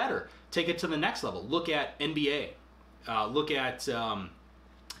 Even better, take it to the next level. Look at NBA. Look at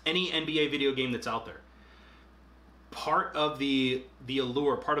any NBA video game that's out there. Part of the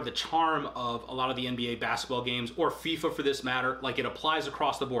allure, part of the charm of a lot of the NBA basketball games, or FIFA for this matter, like it applies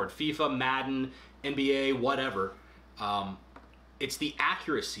across the board. FIFA, Madden, NBA, whatever. It's the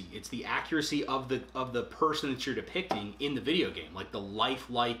accuracy. It's the accuracy of the person that you're depicting in the video game, like the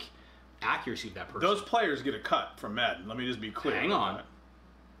lifelike accuracy of that person. Those players get a cut from Madden. Let me just be clear. Hang on.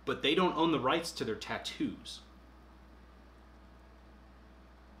 But they don't own the rights to their tattoos.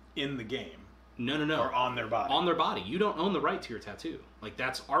 In the game. No. Or on their body. On their body. You don't own the right to your tattoo. Like,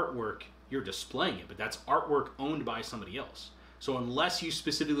 that's artwork. You're displaying it, but that's artwork owned by somebody else. So unless you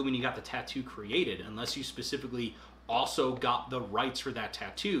specifically, when you got the tattoo created, unless you specifically also got the rights for that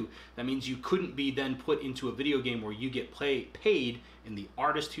tattoo, that means you couldn't be then put into a video game where you get paid and the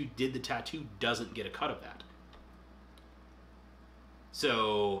artist who did the tattoo doesn't get a cut of that.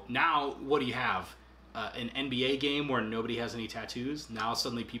 So now what do you have? An NBA game where nobody has any tattoos. Now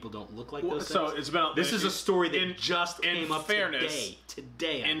suddenly people don't look like those things. So it's been. This is a story that just came up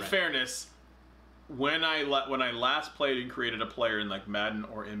today. In fairness, when I last played and created a player in like Madden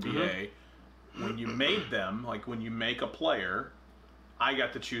or NBA, when you made them, like when you make a player, I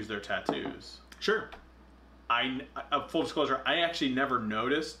got to choose their tattoos. Sure. Full disclosure, I actually never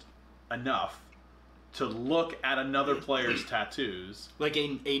noticed enough to look at another player's tattoos, like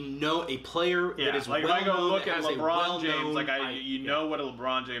a player that is like well if I go known, look at LeBron James, like know what a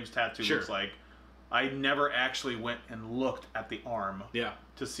LeBron James tattoo looks like. I never actually went and looked at the arm,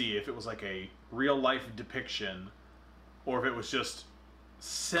 to see if it was like a real life depiction, or if it was just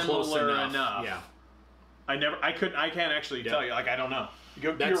similar enough. Yeah, I can't actually tell you. Like I don't know.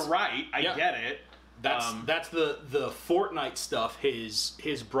 You're right. I get it. That's the Fortnite stuff.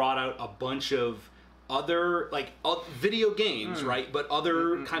 Has brought out a bunch of other video games, right? But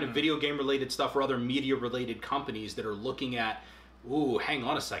other kind of video game related stuff or other media related companies that are looking at, ooh, hang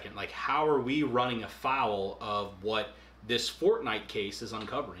on a second, like how are we running afoul of what this Fortnite case is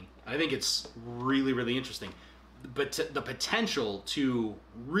uncovering? I think it's really, really interesting. But the potential to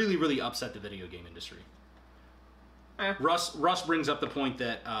really, really upset the video game industry. Russ brings up the point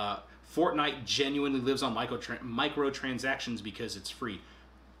that Fortnite genuinely lives on microtransactions because it's free.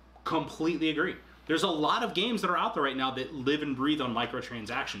 Completely agree. There's a lot of games that are out there right now that live and breathe on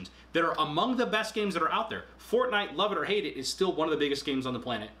microtransactions that are among the best games that are out there. Fortnite, love it or hate it, is still one of the biggest games on the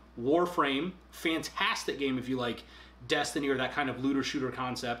planet. Warframe, fantastic game if you like Destiny or that kind of looter shooter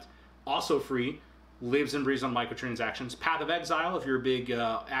concept. Also free, lives and breathes on microtransactions. Path of Exile, if you're a big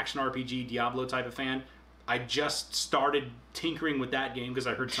action RPG, Diablo type of fan. I just started tinkering with that game because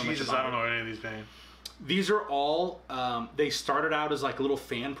I heard so much about it. I don't know any of these games. These are all, they started out as like little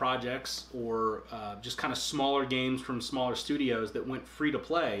fan projects or just kind of smaller games from smaller studios that went free to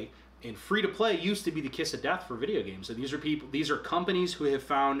play. And free to play used to be the kiss of death for video games. So these are companies who have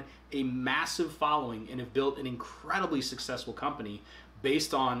found a massive following and have built an incredibly successful company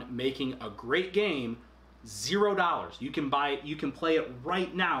based on making a great game, $0. You can buy it, you can play it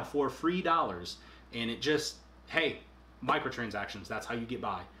right now for free dollars. And it just, hey, microtransactions, that's how you get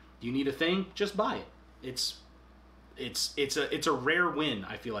by. Do you need a thing? Just buy it. It's a rare win,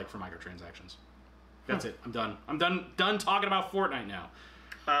 I feel like, for microtransactions. That's it. I'm done. I'm done talking about Fortnite now.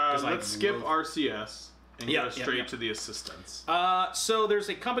 Let's skip RCS and go straight to the assistants. So there's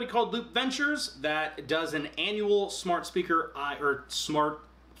a company called Loop Ventures that does an annual smart speaker or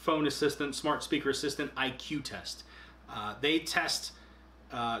smartphone assistant, smart speaker assistant IQ test.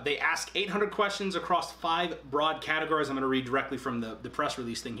 They ask 800 questions across 5 broad categories. I'm going to read directly from the press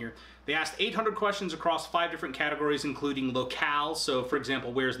release thing here. They asked 800 questions across 5 different categories, including locale. So, for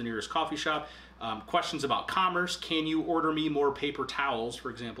example, where's the nearest coffee shop? Questions about commerce. Can you order me more paper towels, for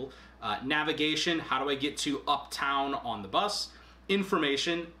example? Navigation. How do I get to Uptown on the bus?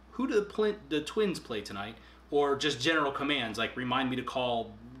 Information. Who do the Twins play tonight? Or just general commands, like remind me to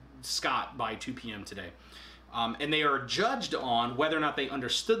call Scott by 2 p.m. today. And they are judged on whether or not they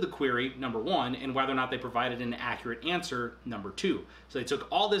understood the query, number 1, and whether or not they provided an accurate answer, number 2. So they took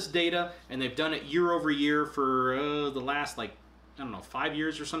all this data, and they've done it year over year for the last, 5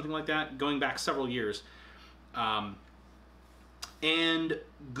 years or something like that, going back several years. And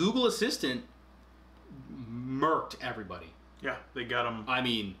Google Assistant murked everybody. Yeah, they got them. I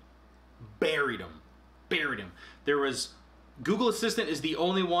mean, buried them. There was... Google Assistant is the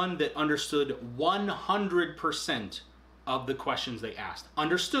only one that understood 100% of the questions they asked.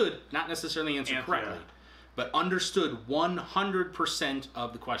 Understood, not necessarily answered correctly, but understood 100%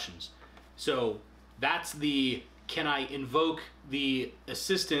 of the questions. So that's can I invoke the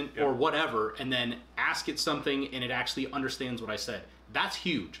assistant or whatever and then ask it something and it actually understands what I said. That's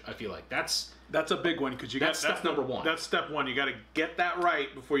huge, I feel like. That's a big one because that's step number 1. That's step 1. You got to get that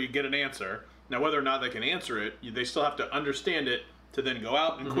right before you get an answer. Now, whether or not they can answer it, they still have to understand it to then go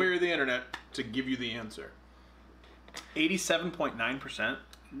out and query the internet to give you the answer. 87.9%?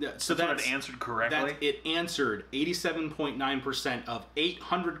 So that's it answered correctly? It answered 87.9% of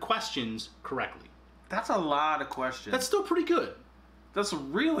 800 questions correctly. That's a lot of questions. That's still pretty good. That's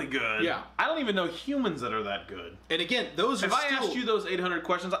really good. Yeah. I don't even know humans that are that good. And again, those are If I asked you those 800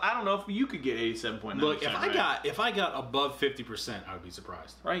 questions, I don't know if you could get 87.9%. Look, if I got above 50%, I would be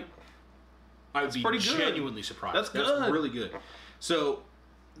surprised. Right. I would be pretty good. genuinely surprised. That's good. That's really good. So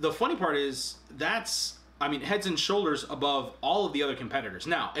the funny part is heads and shoulders above all of the other competitors.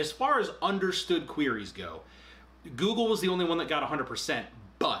 Now, as far as understood queries go, Google was the only one that got 100%,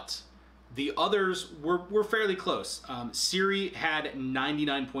 but the others were fairly close. Siri had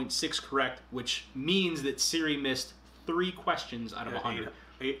 99.6 correct, which means that Siri missed 3 questions out of 100.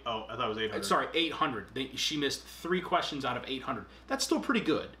 I thought it was 800. Sorry, 800. She missed 3 questions out of 800. That's still pretty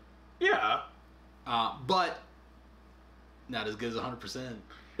good. Yeah. But not as good as 100%.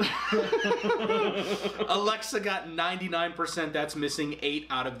 Alexa got 99%. That's missing 8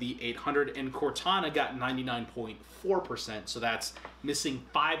 out of the 800. And Cortana got 99.4%. So that's missing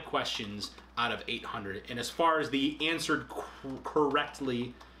 5 questions out of 800. And as far as the answered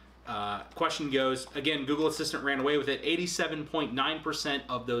correctly question goes, again, Google Assistant ran away with it. 87.9%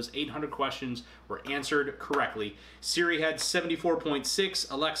 of those 800 questions were answered correctly. Siri had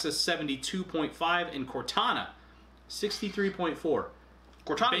 74.6, Alexa 72.5, and Cortana 63.4.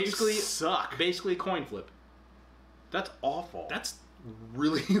 Cortana basically suck. Basically a coin flip. That's awful. That's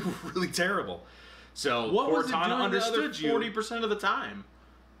really, really terrible. So what Cortana was it doing understood the other 40% of the time?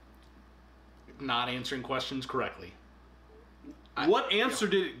 Not answering questions correctly. What answer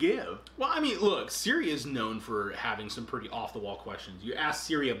did it give? Well, I mean, look, Siri is known for having some pretty off-the-wall questions. You ask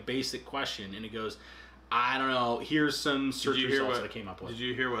Siri a basic question, and it goes, I don't know, here's some search results that I came up with. Did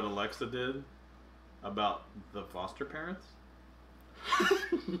you hear what Alexa did about the foster parents?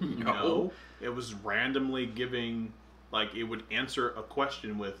 No. It was randomly giving, like, it would answer a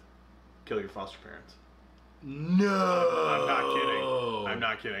question with, kill your foster parents. No! I'm not kidding. I'm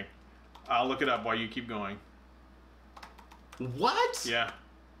not kidding. I'll look it up while you keep going. What? Yeah.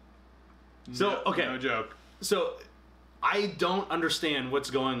 So, okay. No joke. So, I don't understand what's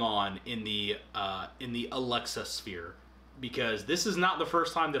going on in the Alexa sphere, because this is not the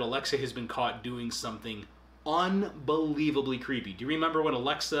first time that Alexa has been caught doing something unbelievably creepy. Do you remember when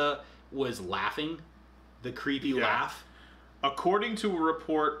Alexa was laughing? The creepy laugh? According to a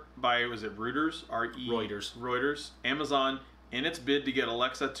report by, was it Reuters? Reuters. Amazon, in its bid to get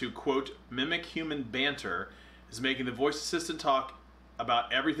Alexa to, quote, mimic human banter, is making the voice assistant talk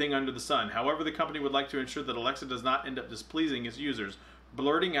about everything under the sun. However, the company would like to ensure that Alexa does not end up displeasing its users.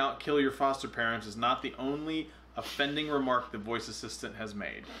 Blurting out "kill your foster parents" is not the only offending remark the voice assistant has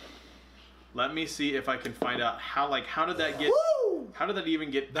made. Let me see if I can find out how did that get? Woo! How did that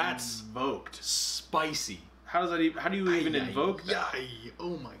even get invoked? Spicy. How do you even invoke that?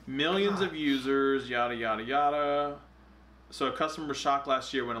 Oh my! Millions of users, yada yada yada. So a customer was shocked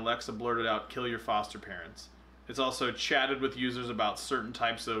last year when Alexa blurted out "kill your foster parents." It's also chatted with users about certain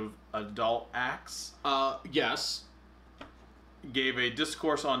types of adult acts. Yes. Gave a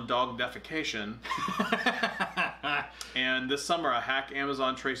discourse on dog defecation. And this summer, a hack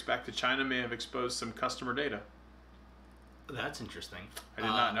Amazon traced back to China may have exposed some customer data. That's interesting. I did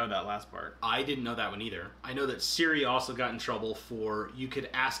not know that last part. I didn't know that one either. I know that Siri also got in trouble for, you could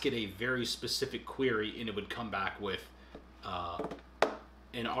ask it a very specific query and it would come back with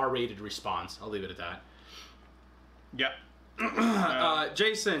an R-rated response. I'll leave it at that. Yep.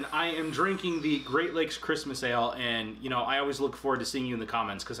 Jason, I am drinking the Great Lakes Christmas Ale, and I always look forward to seeing you in the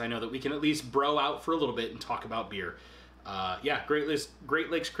comments because I know that we can at least bro out for a little bit and talk about beer.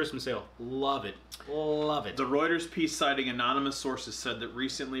 Great Lakes Christmas Ale, love it, love it. The Reuters piece citing anonymous sources said that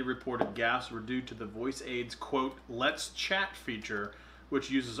recently reported gaffes were due to the voice aids quote "Let's Chat" feature, which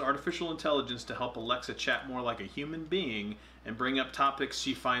uses artificial intelligence to help Alexa chat more like a human being and bring up topics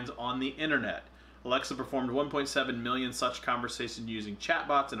she finds on the internet. Alexa performed 1.7 million such conversations using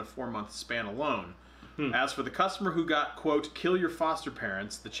chatbots in a 4-month span alone. As for the customer who got, quote, "kill your foster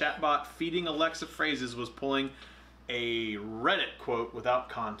parents," the chatbot feeding Alexa phrases was pulling a Reddit quote without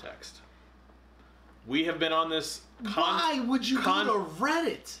context. We have been on this... Why would you go to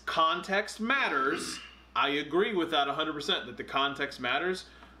Reddit? Context matters. I agree with that 100%, that the context matters.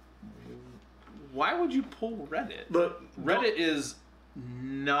 Why would you pull Reddit? Look, Reddit is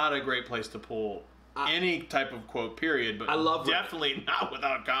not a great place to pull any type of quote, period, but I love definitely not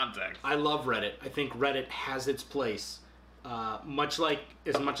without context. I love Reddit. I think Reddit has its place. Much like,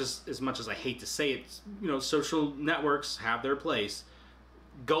 as much as I hate to say it, social networks have their place.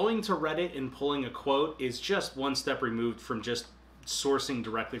 Going to Reddit and pulling a quote is just one step removed from just sourcing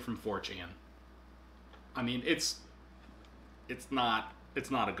directly from 4chan. I mean, it's not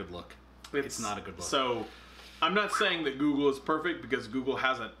a good look. It's not a good look. So, I'm not saying that Google is perfect because Google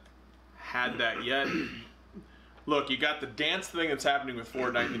hasn't had that yet. look, you got the dance thing that's happening with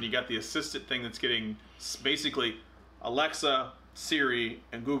Fortnite, and you got the assistant thing that's getting basically Alexa, Siri,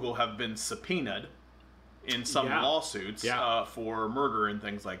 and Google have been subpoenaed in some lawsuits for murder and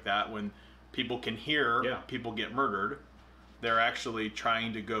things like that. When people can hear people get murdered, they're actually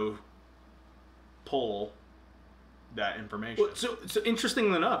trying to go pull that information. Well, so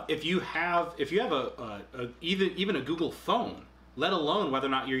interestingly enough, if you have even a Google phone, let alone whether or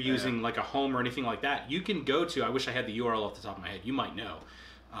not you're using like a home or anything like that, you can go to, I wish I had the URL off the top of my head, you might know,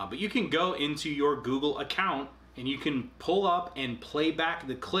 but you can go into your Google account and you can pull up and play back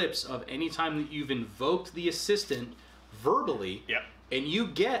the clips of any time that you've invoked the assistant verbally, and you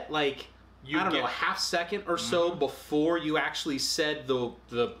get like, I don't know, a half second or so before you actually said the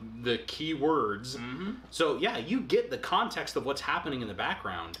keywords. So yeah, you get the context of what's happening in the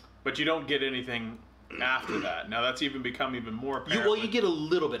background. But you don't get anything after that. Now that's become even more apparent. You get a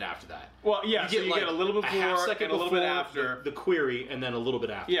little bit after that. Well, yeah, you get a little bit before and a little bit after the query, and then a little bit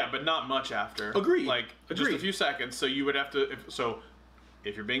after. Yeah, but not much after. Agreed. Like just a few seconds. So you would have to.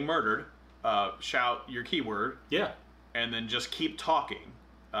 If you're being murdered, shout your keyword. Yeah. And then just keep talking.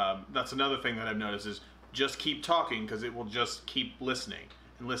 That's another thing that I've noticed is just keep talking, because it will just keep listening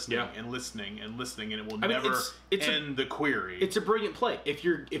and listening and listening and listening, and it will never end the query. It's a brilliant play. If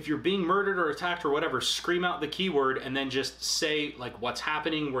you're being murdered or attacked or whatever, scream out the keyword and then just say like what's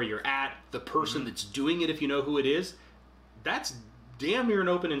happening, where you're at, the person that's doing it, if you know who it is. That's damn near an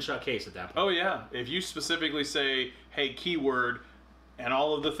open and shut case at that point. Oh yeah, if you specifically say, hey, keyword, and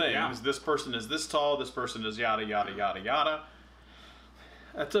all of the things, this person is this tall, this person is yada yada yada yada.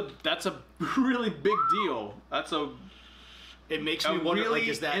 That's a really big deal. It makes me wonder, really like,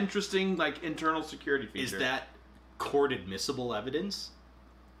 is that interesting, like, internal security feature? Is that court admissible evidence?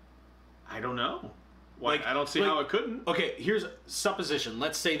 I don't know. Like, I don't see how it couldn't. Okay, here's a supposition.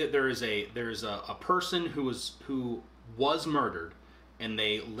 Let's say that there's a person who was murdered, and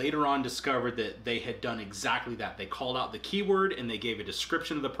they later on discovered that they had done exactly that. They called out the keyword and they gave a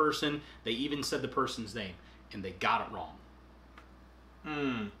description of the person. They even said the person's name, and they got it wrong.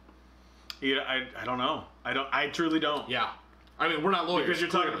 Yeah, I don't know. I truly don't. Yeah. I mean, we're not lawyers. Because you're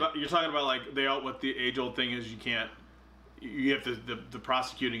talking about like what the age old thing is. You have the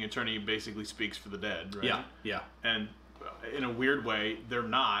prosecuting attorney basically speaks for the dead, right? Yeah. Yeah. And in a weird way, they're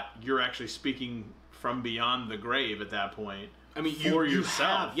not. You're actually speaking from beyond the grave at that point. I mean, for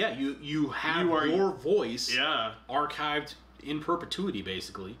yourself. You have your voice archived in perpetuity,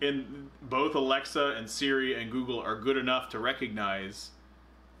 basically. And both Alexa and Siri and Google are good enough to recognize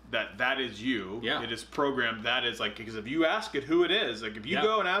that is you. Yeah. It is programmed. That is like, because if you ask it who it is, like if you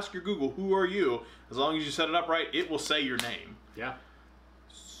go and ask your Google, who are you, as long as you set it up right, it will say your name. Yeah.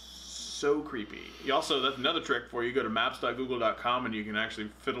 So creepy. That's another trick for you. Go to maps.google.com and you can actually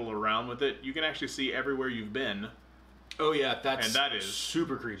fiddle around with it. You can actually see everywhere you've been. Oh yeah, that is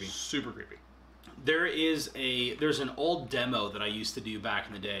super creepy. Super creepy. There's an old demo that I used to do back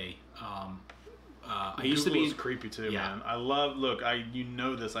in the day. I used to be creepy too, man. I love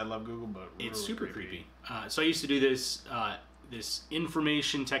this. I love Google, but it's really super creepy. So I used to do this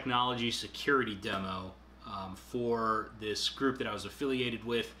information technology security demo for this group that I was affiliated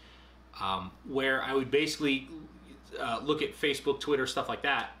with, where I would basically look at Facebook, Twitter, stuff like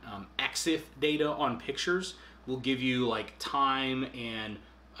that. EXIF data on pictures will give you like time and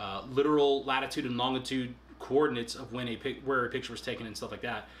literal latitude and longitude coordinates of where a picture was taken and stuff like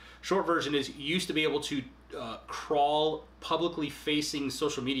that. Short version is you used to be able to crawl publicly facing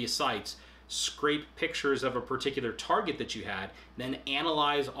social media sites, scrape pictures of a particular target that you had, then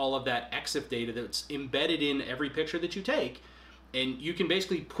analyze all of that EXIF data that's embedded in every picture that you take, and you can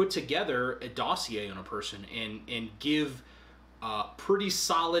basically put together a dossier on a person and give pretty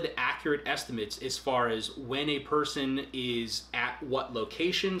solid, accurate estimates as far as when a person is at what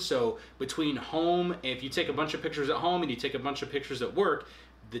location. So between home, if you take a bunch of pictures at home and you take a bunch of pictures at work,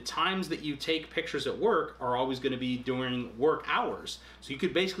 the times that you take pictures at work are always going to be during work hours. So you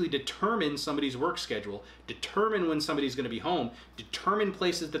could basically determine somebody's work schedule, determine when somebody's going to be home, determine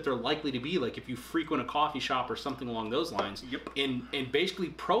places that they're likely to be, like if you frequent a coffee shop or something along those lines, and basically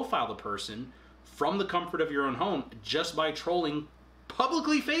profile the person from the comfort of your own home just by trolling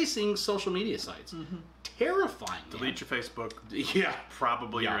publicly facing social media sites. Terrifying. Delete your Facebook. Yeah.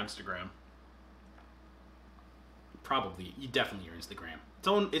 Probably your Instagram. Probably. Definitely your Instagram.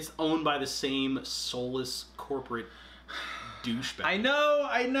 It's owned by the same soulless corporate douchebag. I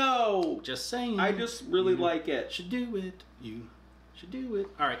know. Just saying. I just really like it. Should do it. You should do it.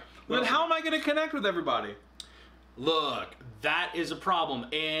 All right. Then how am I going to connect with everybody? Look, that is a problem,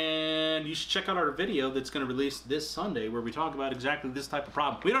 and you should check out our video that's going to release this Sunday where we talk about exactly this type of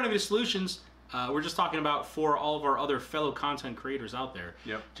problem. We don't have any solutions. We're just talking about for all of our other fellow content creators out there.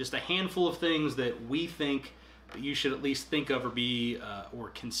 Yep. Just a handful of things that we think that you should at least think of or be or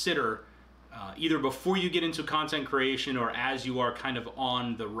consider either before you get into content creation or as you are kind of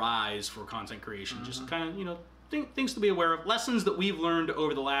on the rise for content creation. Just kind of, things to be aware of. Lessons that we've learned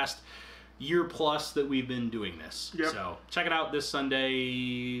over the last year plus that we've been doing this. Yep. So check it out this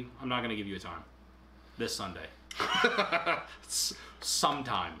Sunday. I'm not going to give you a time. This Sunday.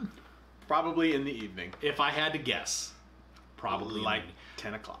 Sometime. Probably in the evening. If I had to guess. Probably like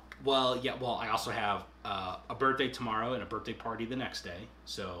 10 o'clock. Well, yeah. Well, I also have a birthday tomorrow and a birthday party the next day.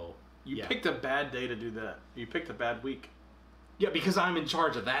 So you picked a bad day to do that. You picked a bad week. Yeah, because I'm in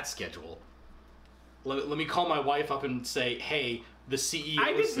charge of that schedule. Let me call my wife up and say, "Hey, the CEO."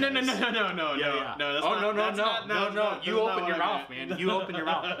 I did says, no. Yeah. No. That's No. You open your mouth, meant. man. You open your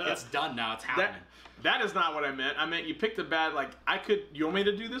mouth. It's done now. It's happening. That is not what I meant. I meant you picked a bad. Like I could. You want me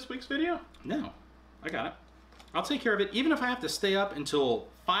to do this week's video? No, I got it. I'll take care of it, even if I have to stay up until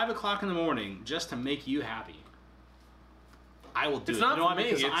 5 o'clock in the morning just to make you happy. I will do it. Not for me.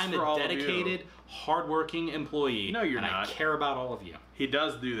 Because it's I'm for all a of you. dedicated, hardworking employee. No, you're and not. I care about all of you. He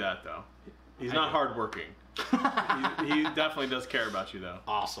does do that though. He's I not do. hardworking. he definitely does care about you though.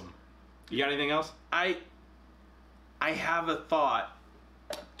 Awesome. You got anything else? I have a thought.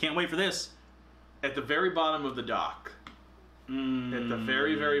 Can't wait for this. At the very bottom of the dock. At the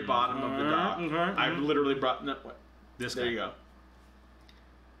very, very bottom of the dock. I've literally brought... No, wait. This there guy. you go.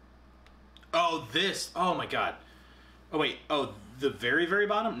 Oh, this. Oh, my God. Oh, wait. Oh, the very, very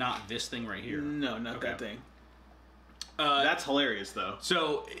bottom? Not this thing right here. No, not Okay. that thing. That's hilarious, though.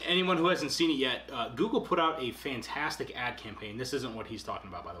 So, anyone who hasn't seen it yet, Google put out a fantastic ad campaign. This isn't what he's talking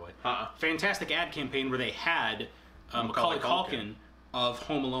about, by the way. Fantastic ad campaign where they had Macaulay Culkin of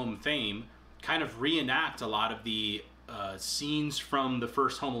Home Alone fame kind of reenact a lot of the scenes from the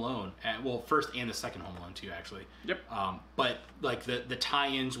first Home Alone. First and the second Home Alone, too, actually. Yep. But, like, the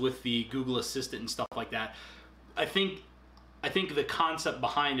tie-ins with the Google Assistant and stuff like that. I think the concept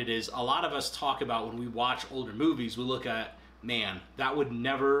behind it is a lot of us talk about when we watch older movies, we look at, man, that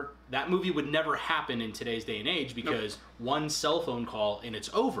movie would never happen in today's day and age because one cell phone call and it's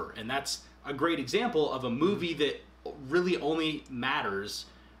over. And that's a great example of a movie that really only matters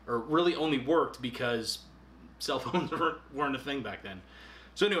or really only worked because cell phones weren't a thing back then.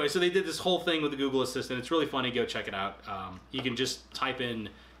 So anyway, so they did this whole thing with the Google Assistant. It's really funny. Go check it out. You can just type in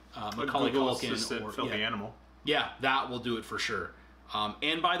Macaulay Culkin or filthy animal. Yeah, that will do it for sure.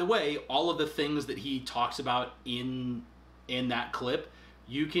 And by the way, all of the things that he talks about in that clip,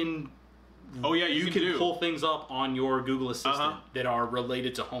 you can. Oh yeah, you can pull things up on your Google Assistant that are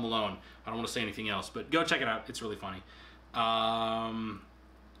related to Home Alone. I don't want to say anything else, but go check it out. It's really funny.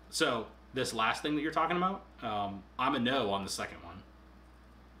 So this last thing that you're talking about, I'm a no on the second one.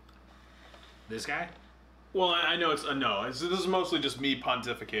 This guy. Well, I know it's a no. This is mostly just me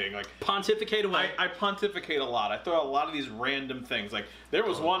pontificating. Like pontificate away. I pontificate a lot. I throw out a lot of these random things. Like there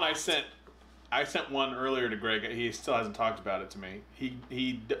was one I sent one earlier to Greg. He still hasn't talked about it to me.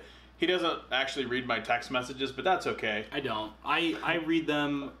 He doesn't actually read my text messages, but that's okay. I don't. I read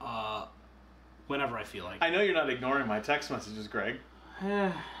them whenever I feel like. I know you're not ignoring my text messages, Greg.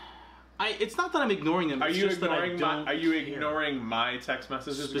 It's not that I'm ignoring them. Are it's you just ignoring that I don't my? Are you ignoring my text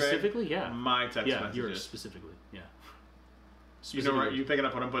messages, specifically? Greg? Yeah, my text messages. Yeah, yours specifically. Yeah. You know, you picking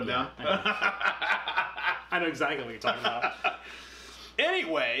up what I'm putting down? I know exactly what you're talking about.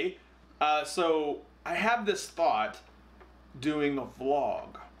 Anyway, so I have this thought doing a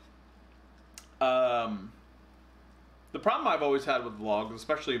vlog. The problem I've always had with vlogs,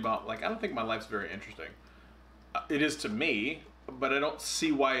 especially about I don't think my life's very interesting. It is to me. But I don't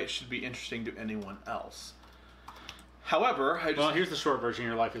see why it should be interesting to anyone else. However, here's the short version.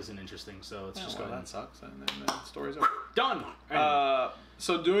 Your life isn't interesting, so let's just go ahead. That sucks, and then the story's over. Done.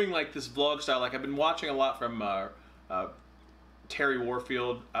 So doing this vlog style, I've been watching a lot from Terry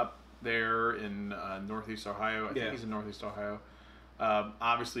Warfield up there in Northeast Ohio. I think he's in Northeast Ohio.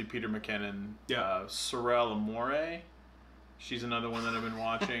 Obviously Peter McKinnon. Yeah. Sorrel Amore. She's another one that I've been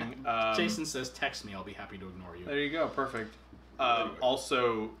watching. Jason says, "Text me. I'll be happy to ignore you." There you go. Perfect.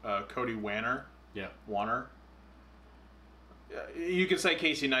 Also, Cody Wanner. Yeah. Wanner. You could say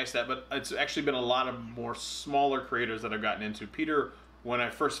Casey Neistat, but it's actually been a lot of more smaller creators that I've gotten into. Peter, when I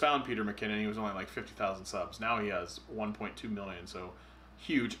first found Peter McKinnon, he was only 50,000 subs. Now he has 1.2 million, so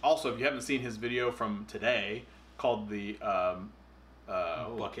huge. Also, if you haven't seen his video from today called the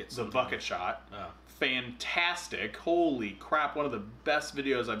bucket shot, fantastic. Holy crap, one of the best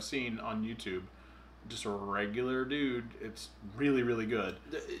videos I've seen on YouTube. Just a regular dude. It's really, really good.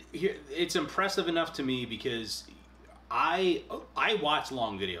 It's impressive enough to me because I watch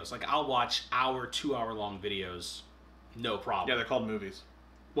long videos. Like I'll watch 2-hour long videos, no problem. Yeah, they're called movies.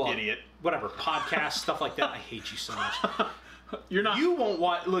 Well, idiot. Whatever, podcasts, stuff like that. I hate you so much. You're not. You won't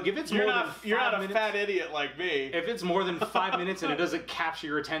watch. Look, if it's more than 5 you're not minutes, a fat idiot like me. if it's more than 5 minutes and it doesn't capture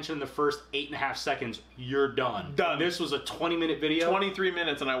your attention in the first 8.5 seconds, you're done. Done. This was a 20-minute video. 23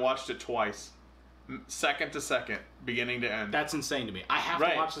 minutes, and I watched it twice, second to second, beginning to end. That's insane to me. I have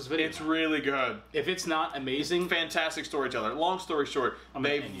to watch this video. It's really good. If it's not amazing, Fantastic storyteller. Long story short,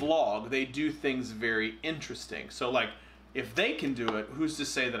 they vlog. They do things very interesting. So, like, if they can do it, who's to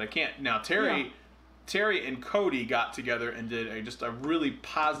say that I can't? Now, Terry and Cody got together and did just a really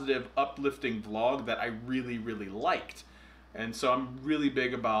positive, uplifting vlog that I really, really liked. And so I'm really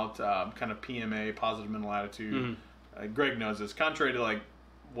big about kind of PMA, positive mental attitude. Greg knows this. Contrary to like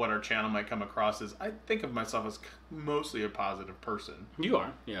what our channel might come across as, I think of myself as mostly a positive person. You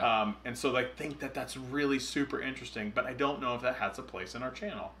are, yeah. And so I think that that's really super interesting, but I don't know if that has a place in our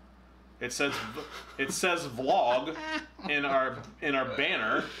channel. It says vlog in our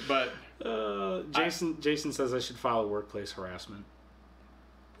banner, but Jason says I should file workplace harassment.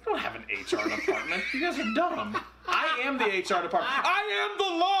 we don't have an HR department. You guys are dumb. I am the HR department. I am the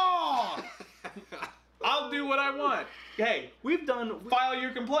law. I'll do what I want. Hey, file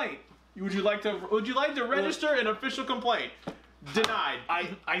your complaint. Would you like to register an official complaint? Denied.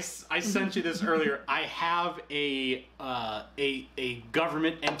 I sent you this earlier. I have a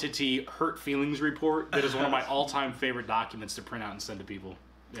government entity hurt feelings report that is one of my all-time favorite documents to print out and send to people.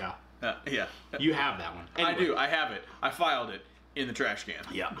 Yeah. Yeah. You have that one. Anyway. I do. I have it. I filed it in the trash can.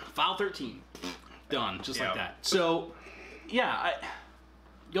 Yeah. File 13. Done. Just like that. So, yeah.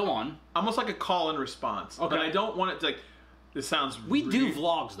 Go on. Almost like a call and response. Okay. But I don't want it to, like, this sounds We do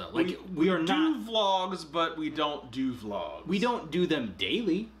vlogs, though. Like, we are not... do vlogs, but we don't do vlogs. We don't do them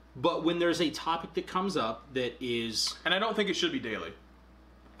daily, but when there's a topic that comes up that is... And I don't think it should be daily.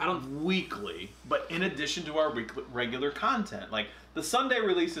 I don't weekly, but in addition to our regular content. Like, the Sunday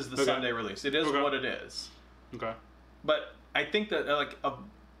release is the Sunday release. It is what it is. Okay. But I think that, like,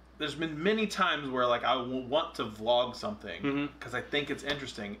 there's been many times where, like, I will want to vlog something because I think it's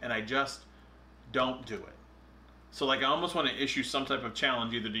interesting, and I just don't do it. So, like, I almost want to issue some type of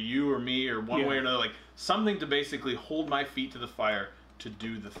challenge either to you or me or one way or another. Like, something to basically hold my feet to the fire to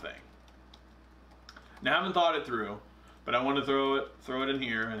do the thing. Now, I haven't thought it through, but I want to throw it in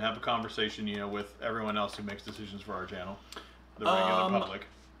here and have a conversation, you know, with everyone else who makes decisions for our channel. The regular public.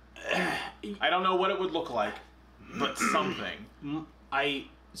 I don't know what it would look like, but something.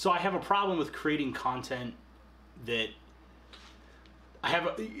 So I have a problem with creating content that... I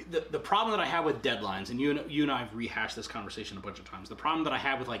have the problem that I have with deadlines, and you and I have rehashed this conversation a bunch of times. The problem that I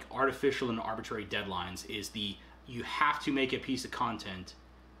have with like artificial and arbitrary deadlines is you have to make a piece of content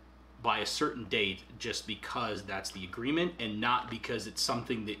by a certain date just because that's the agreement and not because it's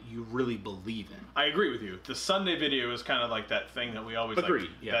something that you really believe in. I agree with you. The Sunday video is kind of like that thing that we always Agreed,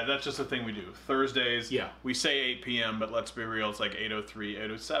 like. yeah. That's just a thing we do. Thursdays, yeah. We say 8 p.m., but let's be real, it's like 8:03,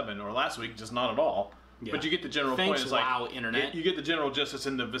 8:07, or last week, just not at all. Yeah. But you get the general Thanks, point. It's like, wow, internet. You get the general gist. It's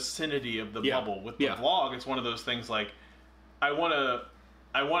in the vicinity of the bubble. With the vlog, it's one of those things like, I want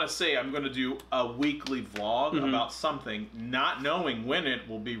to say I'm going to do a weekly vlog about something, not knowing when it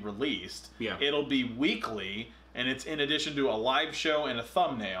will be released. Yeah. It'll be weekly, and it's in addition to a live show and a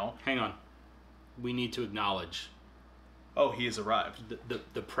thumbnail. Hang on. We need to acknowledge... Oh, he has arrived.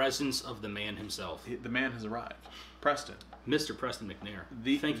 The presence of the man himself. The man has arrived. Preston. Mr. Preston McNair.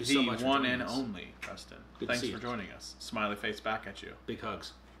 Thank you the so much for one joining and us. only Preston. Good Thanks to see for you. joining us. Smiley face back at you. Big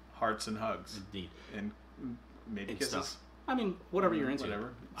hugs. Hearts and hugs. Indeed. And maybe And kisses. stuff. I mean, whatever you're into.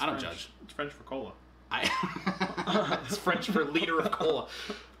 Whatever. I don't French. judge. It's French for cola. It's French for liter of cola.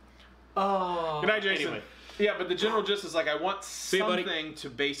 Oh. Good night, Jason. Anyway. Yeah, but the general gist is like I want See you, buddy. something to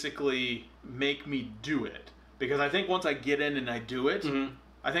basically make me do it. Because I think once I get in and I do it,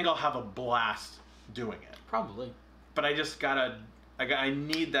 I think I'll have a blast doing it. Probably. But I just I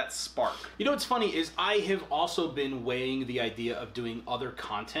need that spark. You know what's funny is I have also been weighing the idea of doing other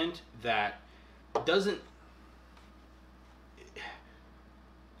content that doesn't...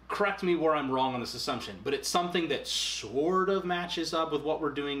 Correct me where I'm wrong on this assumption, but it's something that sort of matches up with what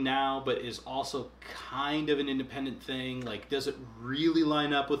we're doing now, but is also kind of an independent thing. Like, does it really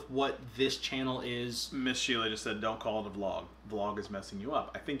line up with what this channel is? Miss Sheila just said, don't call it a vlog. Vlog is messing you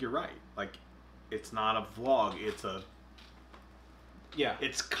up. I think you're right. Like, it's not a vlog. It's a... Yeah.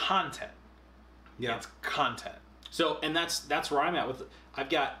 It's content. Yeah. It's content. So, and that's where I'm at with it. I've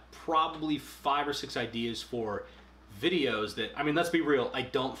got probably 5 or 6 ideas for videos that, I mean, let's be real, I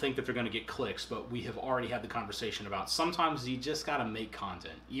don't think that they're going to get clicks, but we have already had the conversation about sometimes you just got to make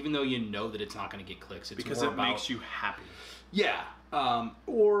content, even though you know that it's not going to get clicks. It's because more it about, makes you happy. Yeah.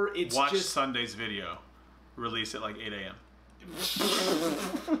 Or it's Watch just... Sunday's video. Release at like 8 a.m.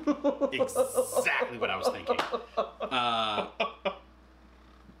 Exactly what I was thinking.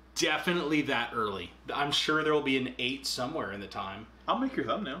 Definitely that early. I'm sure there will be an 8 somewhere in the time. I'll make your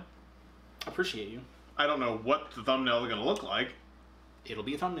thumbnail. Appreciate you. I don't know what the thumbnail is going to look like. It'll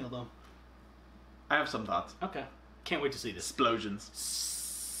be a thumbnail, though. I have some thoughts. Okay. Can't wait to see this. Explosions.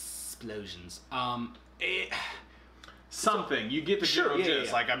 Something. You get the general gist.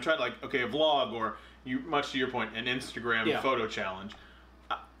 Yeah. Like, I'm trying to, like, okay, a vlog or, you, much to your point, an Instagram photo challenge.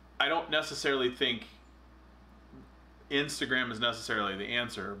 I don't necessarily think Instagram is necessarily the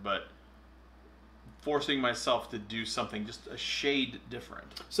answer, but forcing myself to do something just a shade different.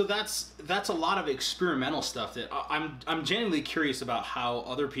 So that's a lot of experimental stuff that I'm genuinely curious about how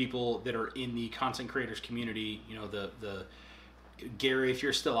other people that are in the content creators community, you know, the Gary, if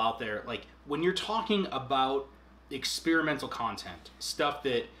you're still out there, like when you're talking about experimental content, stuff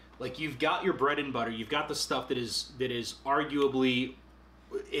that like you've got your bread and butter, you've got the stuff that is arguably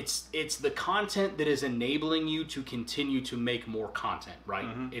it's the content that is enabling you to continue to make more content, right?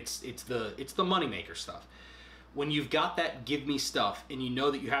 Mm-hmm. It's the moneymaker stuff. When you've got that give me stuff and you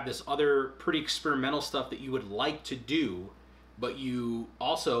know that you have this other pretty experimental stuff that you would like to do, but you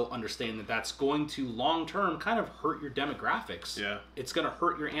also understand that that's going to long term kind of hurt your demographics. Yeah. It's going to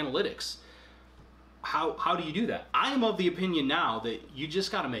hurt your analytics. How do you do that? I am of the opinion now that you just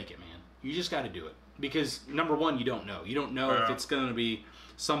got to make it, man. You just got to do it. Because number one, you don't know. You don't know if it's going to be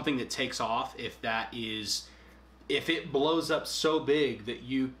something that takes off, if it blows up so big that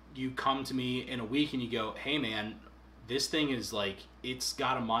you come to me in a week and you go, hey man, this thing is like, it's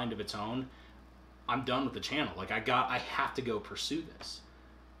got a mind of its own. I'm done with the channel. Like I have to go pursue this.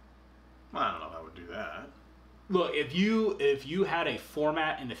 Well, I don't know if I would do that. Look, if you had a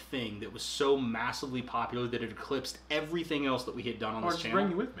format and a thing that was so massively popular that it eclipsed everything else that we had done on this channel. Bring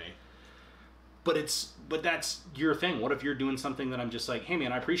you with me. But that's your thing. What if you're doing something that I'm just like, hey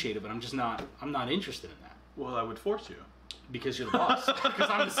man, I appreciate it, but I'm not interested in that. Well, I would force you. Because you're the boss. Because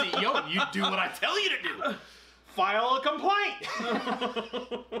I'm the CEO and you do what I tell you to do. File a complaint.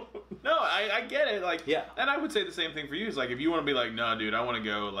 No, I get it. Like, yeah. And I would say the same thing for you. It's like, if you want to be like, no, dude, I want to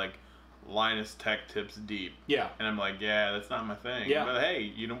go like Linus Tech Tips deep. Yeah. And I'm like, yeah, that's not my thing. Yeah. But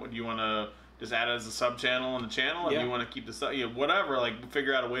hey, you want to just add it as a sub channel on the channel, and you want to keep the sub, whatever. Like,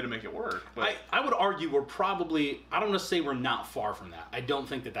 figure out a way to make it work. But I would argue we're probably, I don't want to say we're not far from that. I don't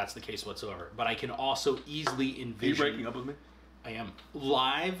think that that's the case whatsoever. But I can also easily envision. Are you breaking up with me? I am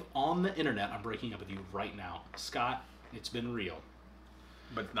live on the internet. I'm breaking up with you right now, Scott. It's been real,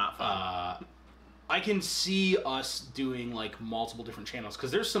 but it's not fun. I can see us doing like multiple different channels because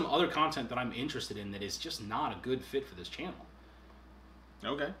there's some other content that I'm interested in that is just not a good fit for this channel.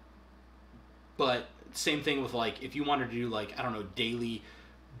 Okay. But same thing with like if you wanted to do like, I don't know, daily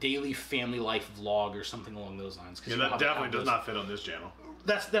family life vlog or something along those lines. Yeah, that definitely does not fit on this channel.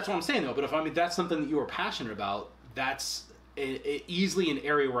 That's what I'm saying though. But if that's something that you are passionate about, that's easily an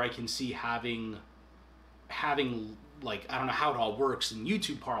area where I can see having like, I don't know how it all works in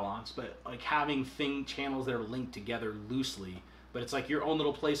YouTube parlance, but like having channels that are linked together loosely, but it's like your own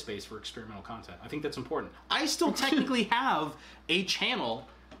little play space for experimental content. I think that's important. I still technically have a channel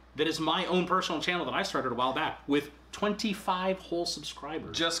that is my own personal channel that I started a while back with 25 whole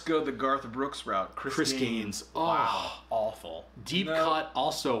subscribers. Just go the Garth Brooks route. Chris Gaines. Oh, wow. Awful. Deep cut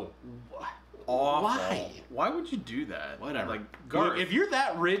also. Awful. Why would you do that? Whatever. Like, Garth, if you're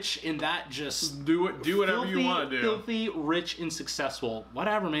that rich and that just do whatever you want to do. Filthy, rich, and successful.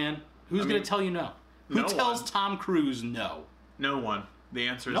 Whatever, man. Who's going to tell you no? Who tells Tom Cruise no? No one. The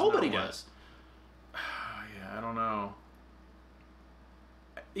answer is nobody no does. Yeah, I don't know.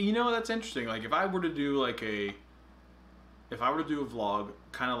 You know, that's interesting. Like, if I were to do a vlog,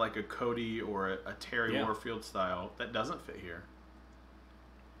 kind of like a Cody or a Terry Warfield style, that doesn't fit here.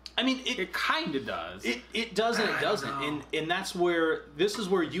 I mean, it kind of does. It does and it doesn't, and this is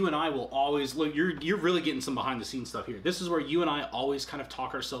where you and I will always look. You're really getting some behind the scenes stuff here. This is where you and I always kind of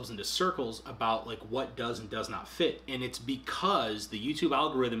talk ourselves into circles about like what does and does not fit, and it's because the YouTube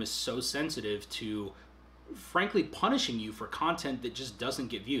algorithm is so sensitive to, frankly, punishing you for content that just doesn't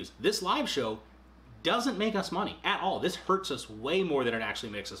get views. This live show doesn't make us money at all. This hurts us way more than it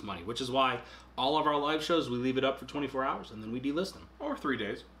actually makes us money, which is why all of our live shows we leave it up for 24 hours and then we delist them, or 3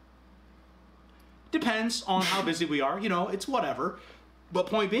 days. Depends on how busy we are, it's whatever. But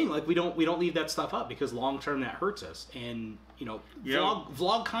point being, like we don't leave that stuff up because long term that hurts us. And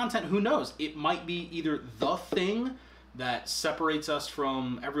vlog content, who knows? It might be either the thing that separates us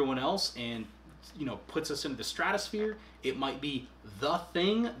from everyone else and, you know, puts us into the stratosphere. It might be the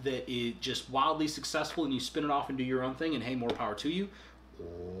thing that is just wildly successful and you spin it off and do your own thing and hey, more power to you.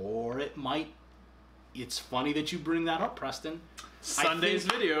 Or it might, it's funny that you bring that up, Preston. Sunday's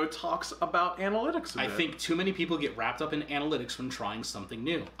video talks about analytics a bit. I think too many people get wrapped up in analytics when trying something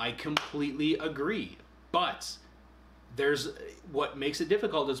new. I completely agree. But there's what makes it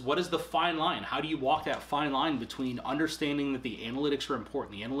difficult is what is the fine line? How do you walk that fine line between understanding that the analytics are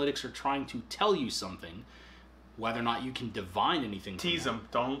important, the analytics are trying to tell you something, whether or not you can divine anything. Tease them.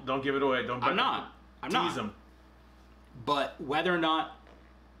 Don't give it away. Don't. I'm not. Tease them. But whether or not,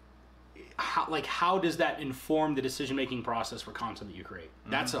 how does that inform the decision-making process for content that you create?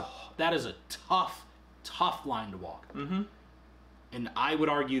 That is a tough line to walk. Mm-hmm. And I would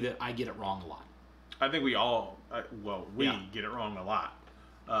argue that I get it wrong a lot. I think we all, get it wrong a lot.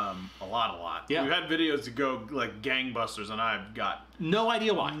 A lot. Yeah. We've had videos that go like gangbusters, and I've got no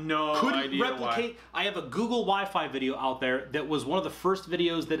idea why. Couldn't replicate. I have a Google Wi-Fi video out there that was one of the first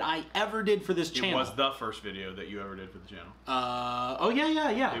videos that I ever did for this channel. It was the first video that you ever did for the channel.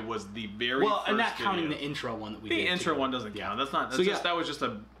 Yeah. It was the very first and not video. counting the intro one that we did. The intro one doesn't count. That's not. That was just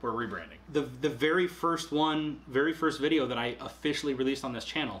we're rebranding. The very first video that I officially released on this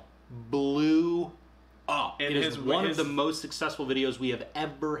channel blew up. It is one of the most successful videos we have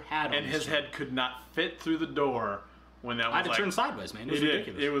ever had on and this his channel. head could not fit through the door when that was I had to turn sideways, man. It was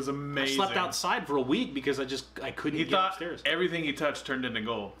ridiculous. It was amazing. I slept outside for a week because I couldn't get upstairs. Everything he touched turned into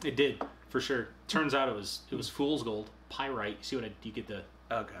gold. It did, for sure. Turns out it was fool's gold, pyrite. You see what you get the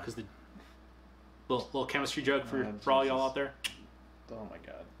because the little chemistry joke for all y'all out there. Oh my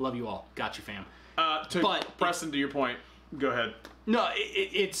god. Love you all. Got you, fam. But Preston, to your point, go ahead. No,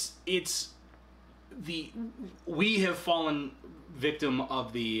 it's we have fallen victim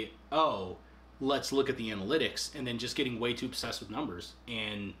of let's look at the analytics and then just getting way too obsessed with numbers,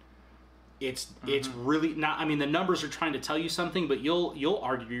 and it's really not. I mean, the numbers are trying to tell you something, but you'll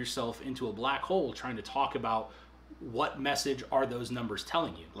argue yourself into a black hole trying to talk about what message are those numbers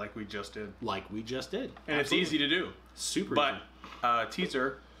telling you, like we just did, and Absolutely. It's easy to do, super but easy.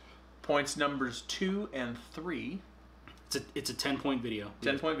 Teaser points numbers 2 and 3. It's a 10-point video.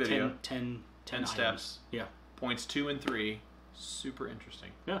 10-point video. 10 steps. items. Yeah. Points 2 and 3. Super interesting.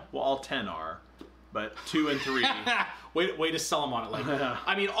 Yeah. Well, all 10 are, but 2 and 3. way to sell them on it. Like,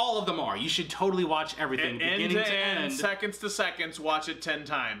 I mean, all of them are. You should totally watch everything, beginning to end, seconds to seconds. Watch it 10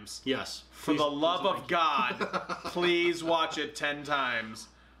 times. Yes. For the love of God, please watch it 10 times.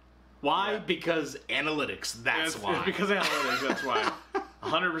 Why? Yeah. Because analytics. That's why. It's because analytics. That's why.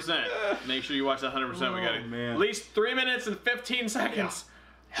 100%. Make sure you watch that 100%. We got at least 3 minutes and 15 seconds.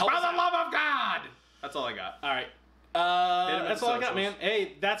 Yeah. For the love of God. That's all I got. All right. That's all I got, man.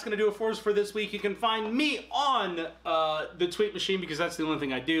 Hey, that's going to do it for us for this week. You can find me on the tweet machine because that's the only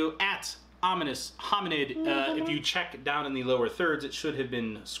thing I do, at Ominous Hominid. If you check down in the lower thirds, it should have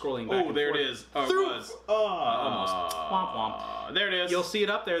been scrolling back. Oh, there it is. Oh, it was. Almost. Womp womp. There it is. You'll see it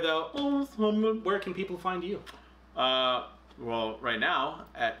up there, though. Where can people find you? Well, right now,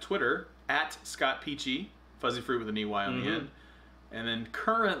 at Twitter, at Scott Peachy, Fuzzy Fruit with an EY on the end. And then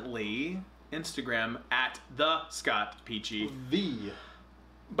currently, Instagram, at the Scott Peachy.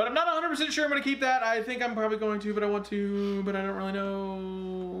 But I'm not 100% sure I'm going to keep that. I think I'm probably going to, but I want to, but I don't really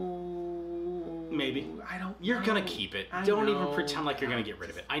know. Maybe. You're going to keep it. I don't know. even pretend like you're going to get rid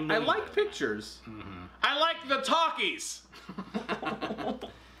of it. I know. I like pictures. I like the talkies.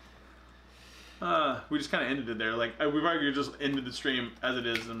 We just kind of ended it there. Like, we've already just ended the stream as it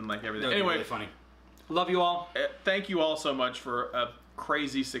is and like everything. Anyway, really funny. Love you all. Thank you all so much for a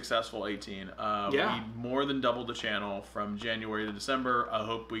crazy successful 18. We more than doubled the channel from January to December. I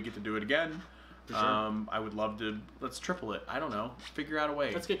hope we get to do it again. For sure. I would love to. Let's triple it. I don't know. Figure out a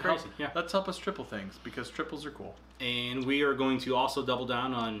way. Let's get crazy. Let's help us triple things because triples are cool. And we are going to also double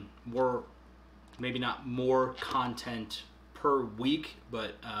down on more, maybe not more content per week,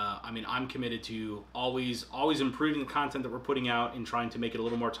 but I mean, I'm committed to always improving the content that we're putting out and trying to make it a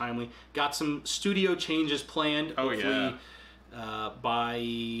little more timely. Got some studio changes planned. Hopefully, by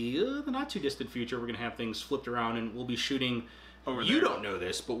the not too distant future, we're gonna have things flipped around and we'll be shooting. You don't know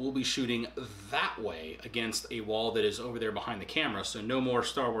this, but we'll be shooting that way against a wall that is over there behind the camera. So no more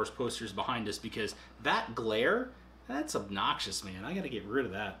Star Wars posters behind us because that glare, that's obnoxious, man. I got to get rid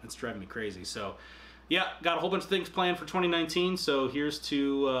of that. That's driving me crazy. So. Yeah, got a whole bunch of things planned for 2019, so here's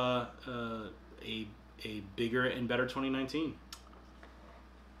to a bigger and better 2019.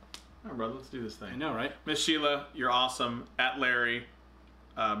 All right, brother, let's do this thing. I know, right? Miss Sheila, you're awesome. At Larry,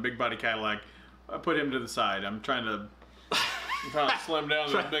 Big Body Cadillac. I put him to the side. I'm trying to slim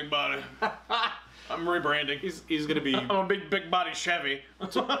down this big body. I'm rebranding. He's gonna be. I'm a big body Chevy.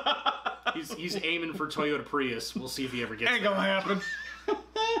 he's aiming for Toyota Prius. We'll see if he ever gets. Ain't there. gonna happen.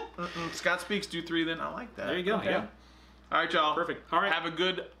 Scott Speaks, do 3 then. I like that. There you go. Okay. Yeah. All right, y'all. Perfect. All right. Have a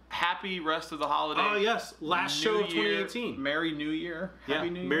good, happy rest of the holiday. Oh yes, last show of New Year. 2018. Merry New Year. Happy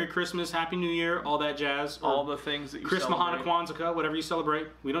New Year. Merry Christmas, Happy New Year, all that jazz. All the things that you Christmas, celebrate. Hanukkah, Kwanzaa, whatever you celebrate.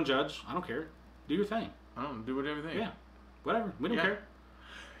 We don't judge. I don't care. Do your thing. I don't do whatever you think. Yeah. Whatever. We don't care.